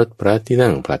ถึงรถพระที่นั่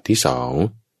งผลัดที่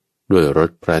2ด้วยร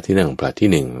ถพระที่นั่งผลัด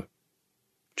ที่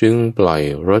1จึงปล่อย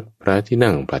รถพระที่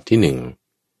นั่งผลัดที่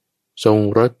1ทรง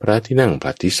รถพระที่นั่งผ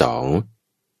ลัดที่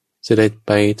2เสด็จไ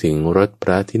ปถึงรถพ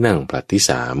ระที่นั่งผลัดที่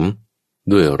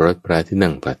3ด้วยรถพระที่นั่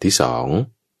งผลัดที่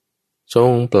2ทร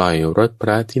งปล่อยรถพ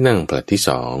ระที่นั่งผลัดที่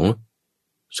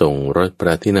2ทรงรถพร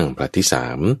ะที่นั่งผลัดที่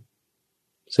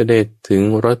3เสด็จถึง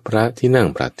รถพระที่นั่ง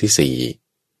ผลัดที่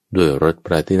4ด้วยรถพ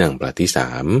ระที่นั่งผลัดที่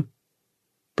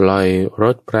3ปล่อยร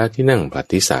ถพระที่นั่งผลัด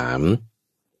ที่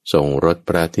3ทรงรถพ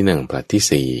ระที่นั่งผลัด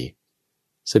ที่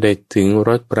4เสด็จถึงร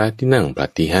ถพระที่นั่งผลั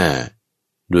ดที่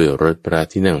5ด้วยรถพระ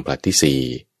ที่นั่งผลัดที่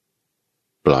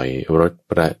4ปล่อยรถ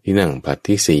พระที่นั่งผลัด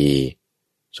ที่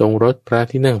4ทรงรถพระ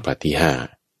ที่นั่งผลัดที่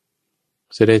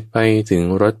5เสด็จไปถึง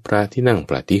รถพระที่นั่ง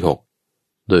ผลัดที่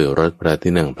6ด้วยรถพระ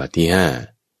ที่นั่งผลัดที่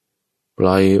5ป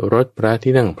ล่อยรถพระ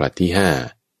ที่นั่งผลัดที่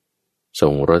5ทร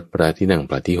งรถพระที่นั่ง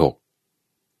ผลัดที่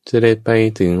6เสด็จไป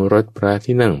ถึงรถพระ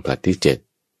ที่นั่งผลัดที่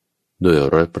7ด้วย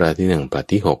รถพระที่นั่งผลัด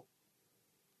ที่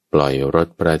6ปล่อยรถ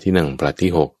พระที่นั่งผลัด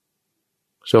ที่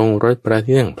6ทรงรถพระ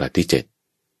ที่นั่งผลัดที่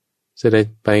7เสด็จ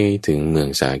ไปถึงเมือง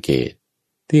สาเกต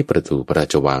ที่ประตูพระรา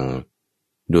ชวัง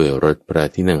ด้วยรถพระ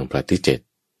ที่นั่งผลัดที่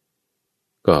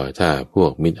7ก็ถ้าพว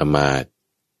กมิตรอมาตย์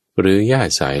หรือญา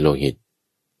ติสายโลหิต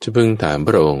จะพึงถามพ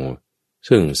ระองค์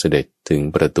ซึ่งเสด็จถึง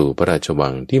ประตูพระราชวั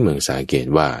งที่เมืองสาเกต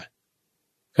ว่า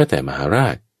ข้าแต่มหารา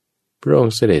ชพระอง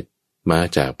ค์เสด็จมา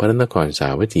จากพระนครสา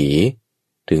วัตถี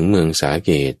ถึงเมืองสาเ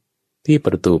กตที่ป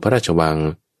ระตูพระราชวัง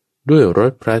ด้วยร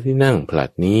ถพระที่นั่งผลั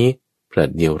ดนี้ผลัด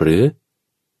เดียวหรือ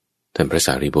ท่านพระส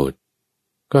ารีบุตร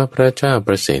ก็พระเจ้าป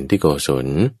ระเสนที่โกศล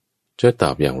จะต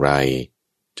อบอย่างไร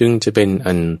จึงจะเป็น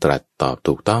อันตรัสตอบ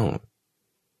ถูกต้อง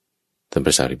ท่านพ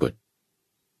ระสารีบุตร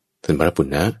ท่านพระปุณ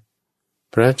ณะ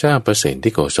พระเจ้าประเสน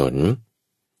ที่โกศล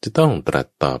จะต้องตรัส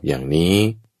ตอบอย่างนี้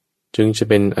จึงจะ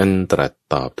เป็นอันตรัส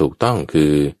ตอบถูกต้องคื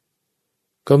อ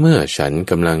ก็เมื่อฉัน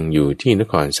กำลังอยู่ที่น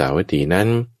ครสาวัตถีนั้น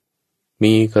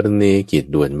มีกรณีกิจ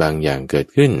ด่วนบางอย่างเกิด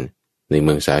ขึ้นในเ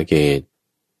มืองสาเกต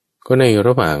ก็ในร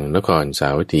ะหว่างนครสา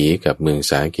วัตถีกับเมือง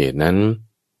สาเกตนั้น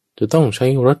จะต้องใช้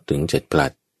รถถึง7ผลั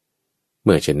ดเ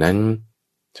มื่อเช่นนั้น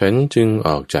ฉันจึงอ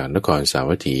อกจากนครสา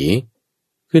วัตถี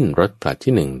ขึ้นรถผลัด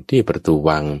ที่หนึ่งที่ประตู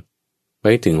วังไป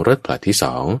ถึงรถผลัดที่ส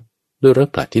องด้วยรถ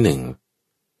ผลัดที่หนึ่ง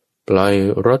ปล่อย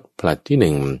รถผลัดที่ห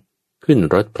นึ่งขึ้น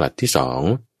รถผลัดที่สอง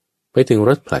ไปถึงร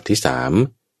ถผลัดที่สาม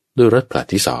ด้วยรถผลัด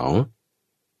ที่สอง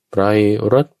ปล่อย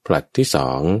รถผลัดที่สอ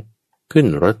งขึ้น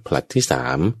รถผลัดที่สา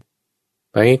ม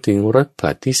ไปถึงรถผ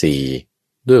ลัดที่สี่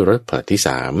ด้วยรถผลัดที่ส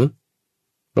าม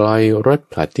ปล่อยรถ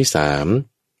ผลัดที่สาม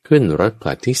ขึ้นรถผ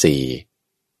ลัดที่สี่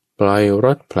ปล่อยร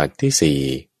ถผลัดที่สี่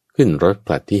ขึ้นรถผ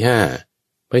ลัดที่ห้า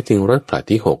ไปถึงรถผลัด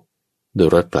ที่หกด้วย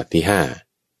รถผลัดที่ห้า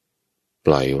ป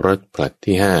ล่อยรถผลัด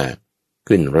ที่ห้า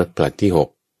ขึ้นรถผลัดที่หก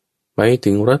ไป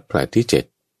ถึงรถผลัดที่เจ็ด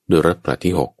ด้วยรถผลัด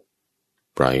ที่หก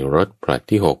ปล่อยรถผลัด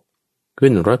ที่หกขึ้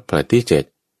นรถผลัดที่เจ็ด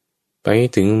ไป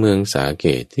ถึงเมืองสาเก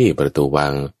ตที่ประตูวั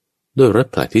งด้วยรถ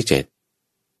ผลัดที่เจ็ด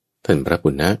ท่านพระปุ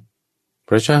ณณะพ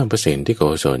ระเจ้าประสิทธิโก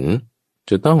ศล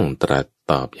จะต้องตรัส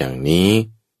ตอบอย่างนี้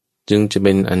จึงจะเ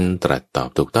ป็นอันตรัสตอบ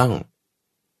ถูกต้อง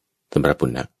ท่านพระปุ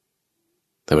ณณะ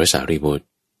ท่านพระสารีบุตร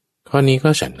ข้อนี้ก็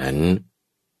ฉันนั้น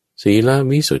ศีล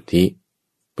วิสุทธิ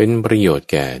เป็นประโยชน์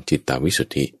แก่จิตตวิสุท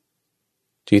ธิ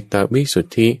จิตตวิสุท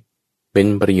ธิเป็น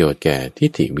ประโยชน์แก่ทิฏ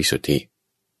ฐิวิสุทธิ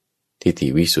ทิฏฐิ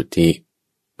วิสุทธิ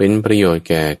เป็นประโยชน์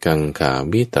แก่กังขา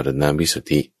วิตรณวิสุท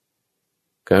ธิ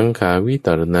กังขาวิต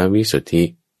รณวิสุทธิ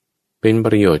เป็นป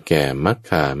ระโยชน์แก่มัค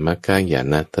คามัคคายา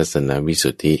นทัสสนวิ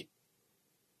สุทธิ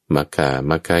มัคคา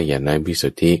มัคคายานวิสุ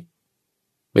ทธิ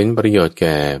เป็นประโยชน์แ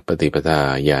ก่ปฏิปทา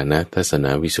ญาณทัสสน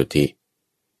วิสุทธิ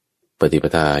ปฏิป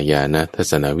ทาญาณทัส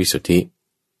สนวิสุทธิ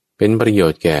เป็นประโย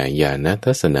ชน์แก่ญาณ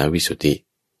ทัสสนวิสุทธิ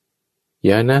ญ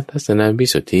าณทัสสนวิ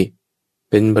สุทธิ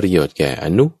เป็นประโยชน์แก่อ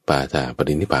นุปาทาป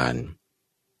รินิพพาน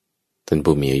ท่าน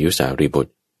ผู้มีอายุสารีบุต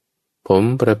รผม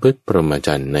ประพฤติพรหมจ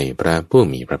รรย์ในพระผู้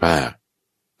มีพระภาค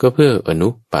ก็เพื่ออนุ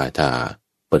ปาทา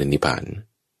ปรินิพพาน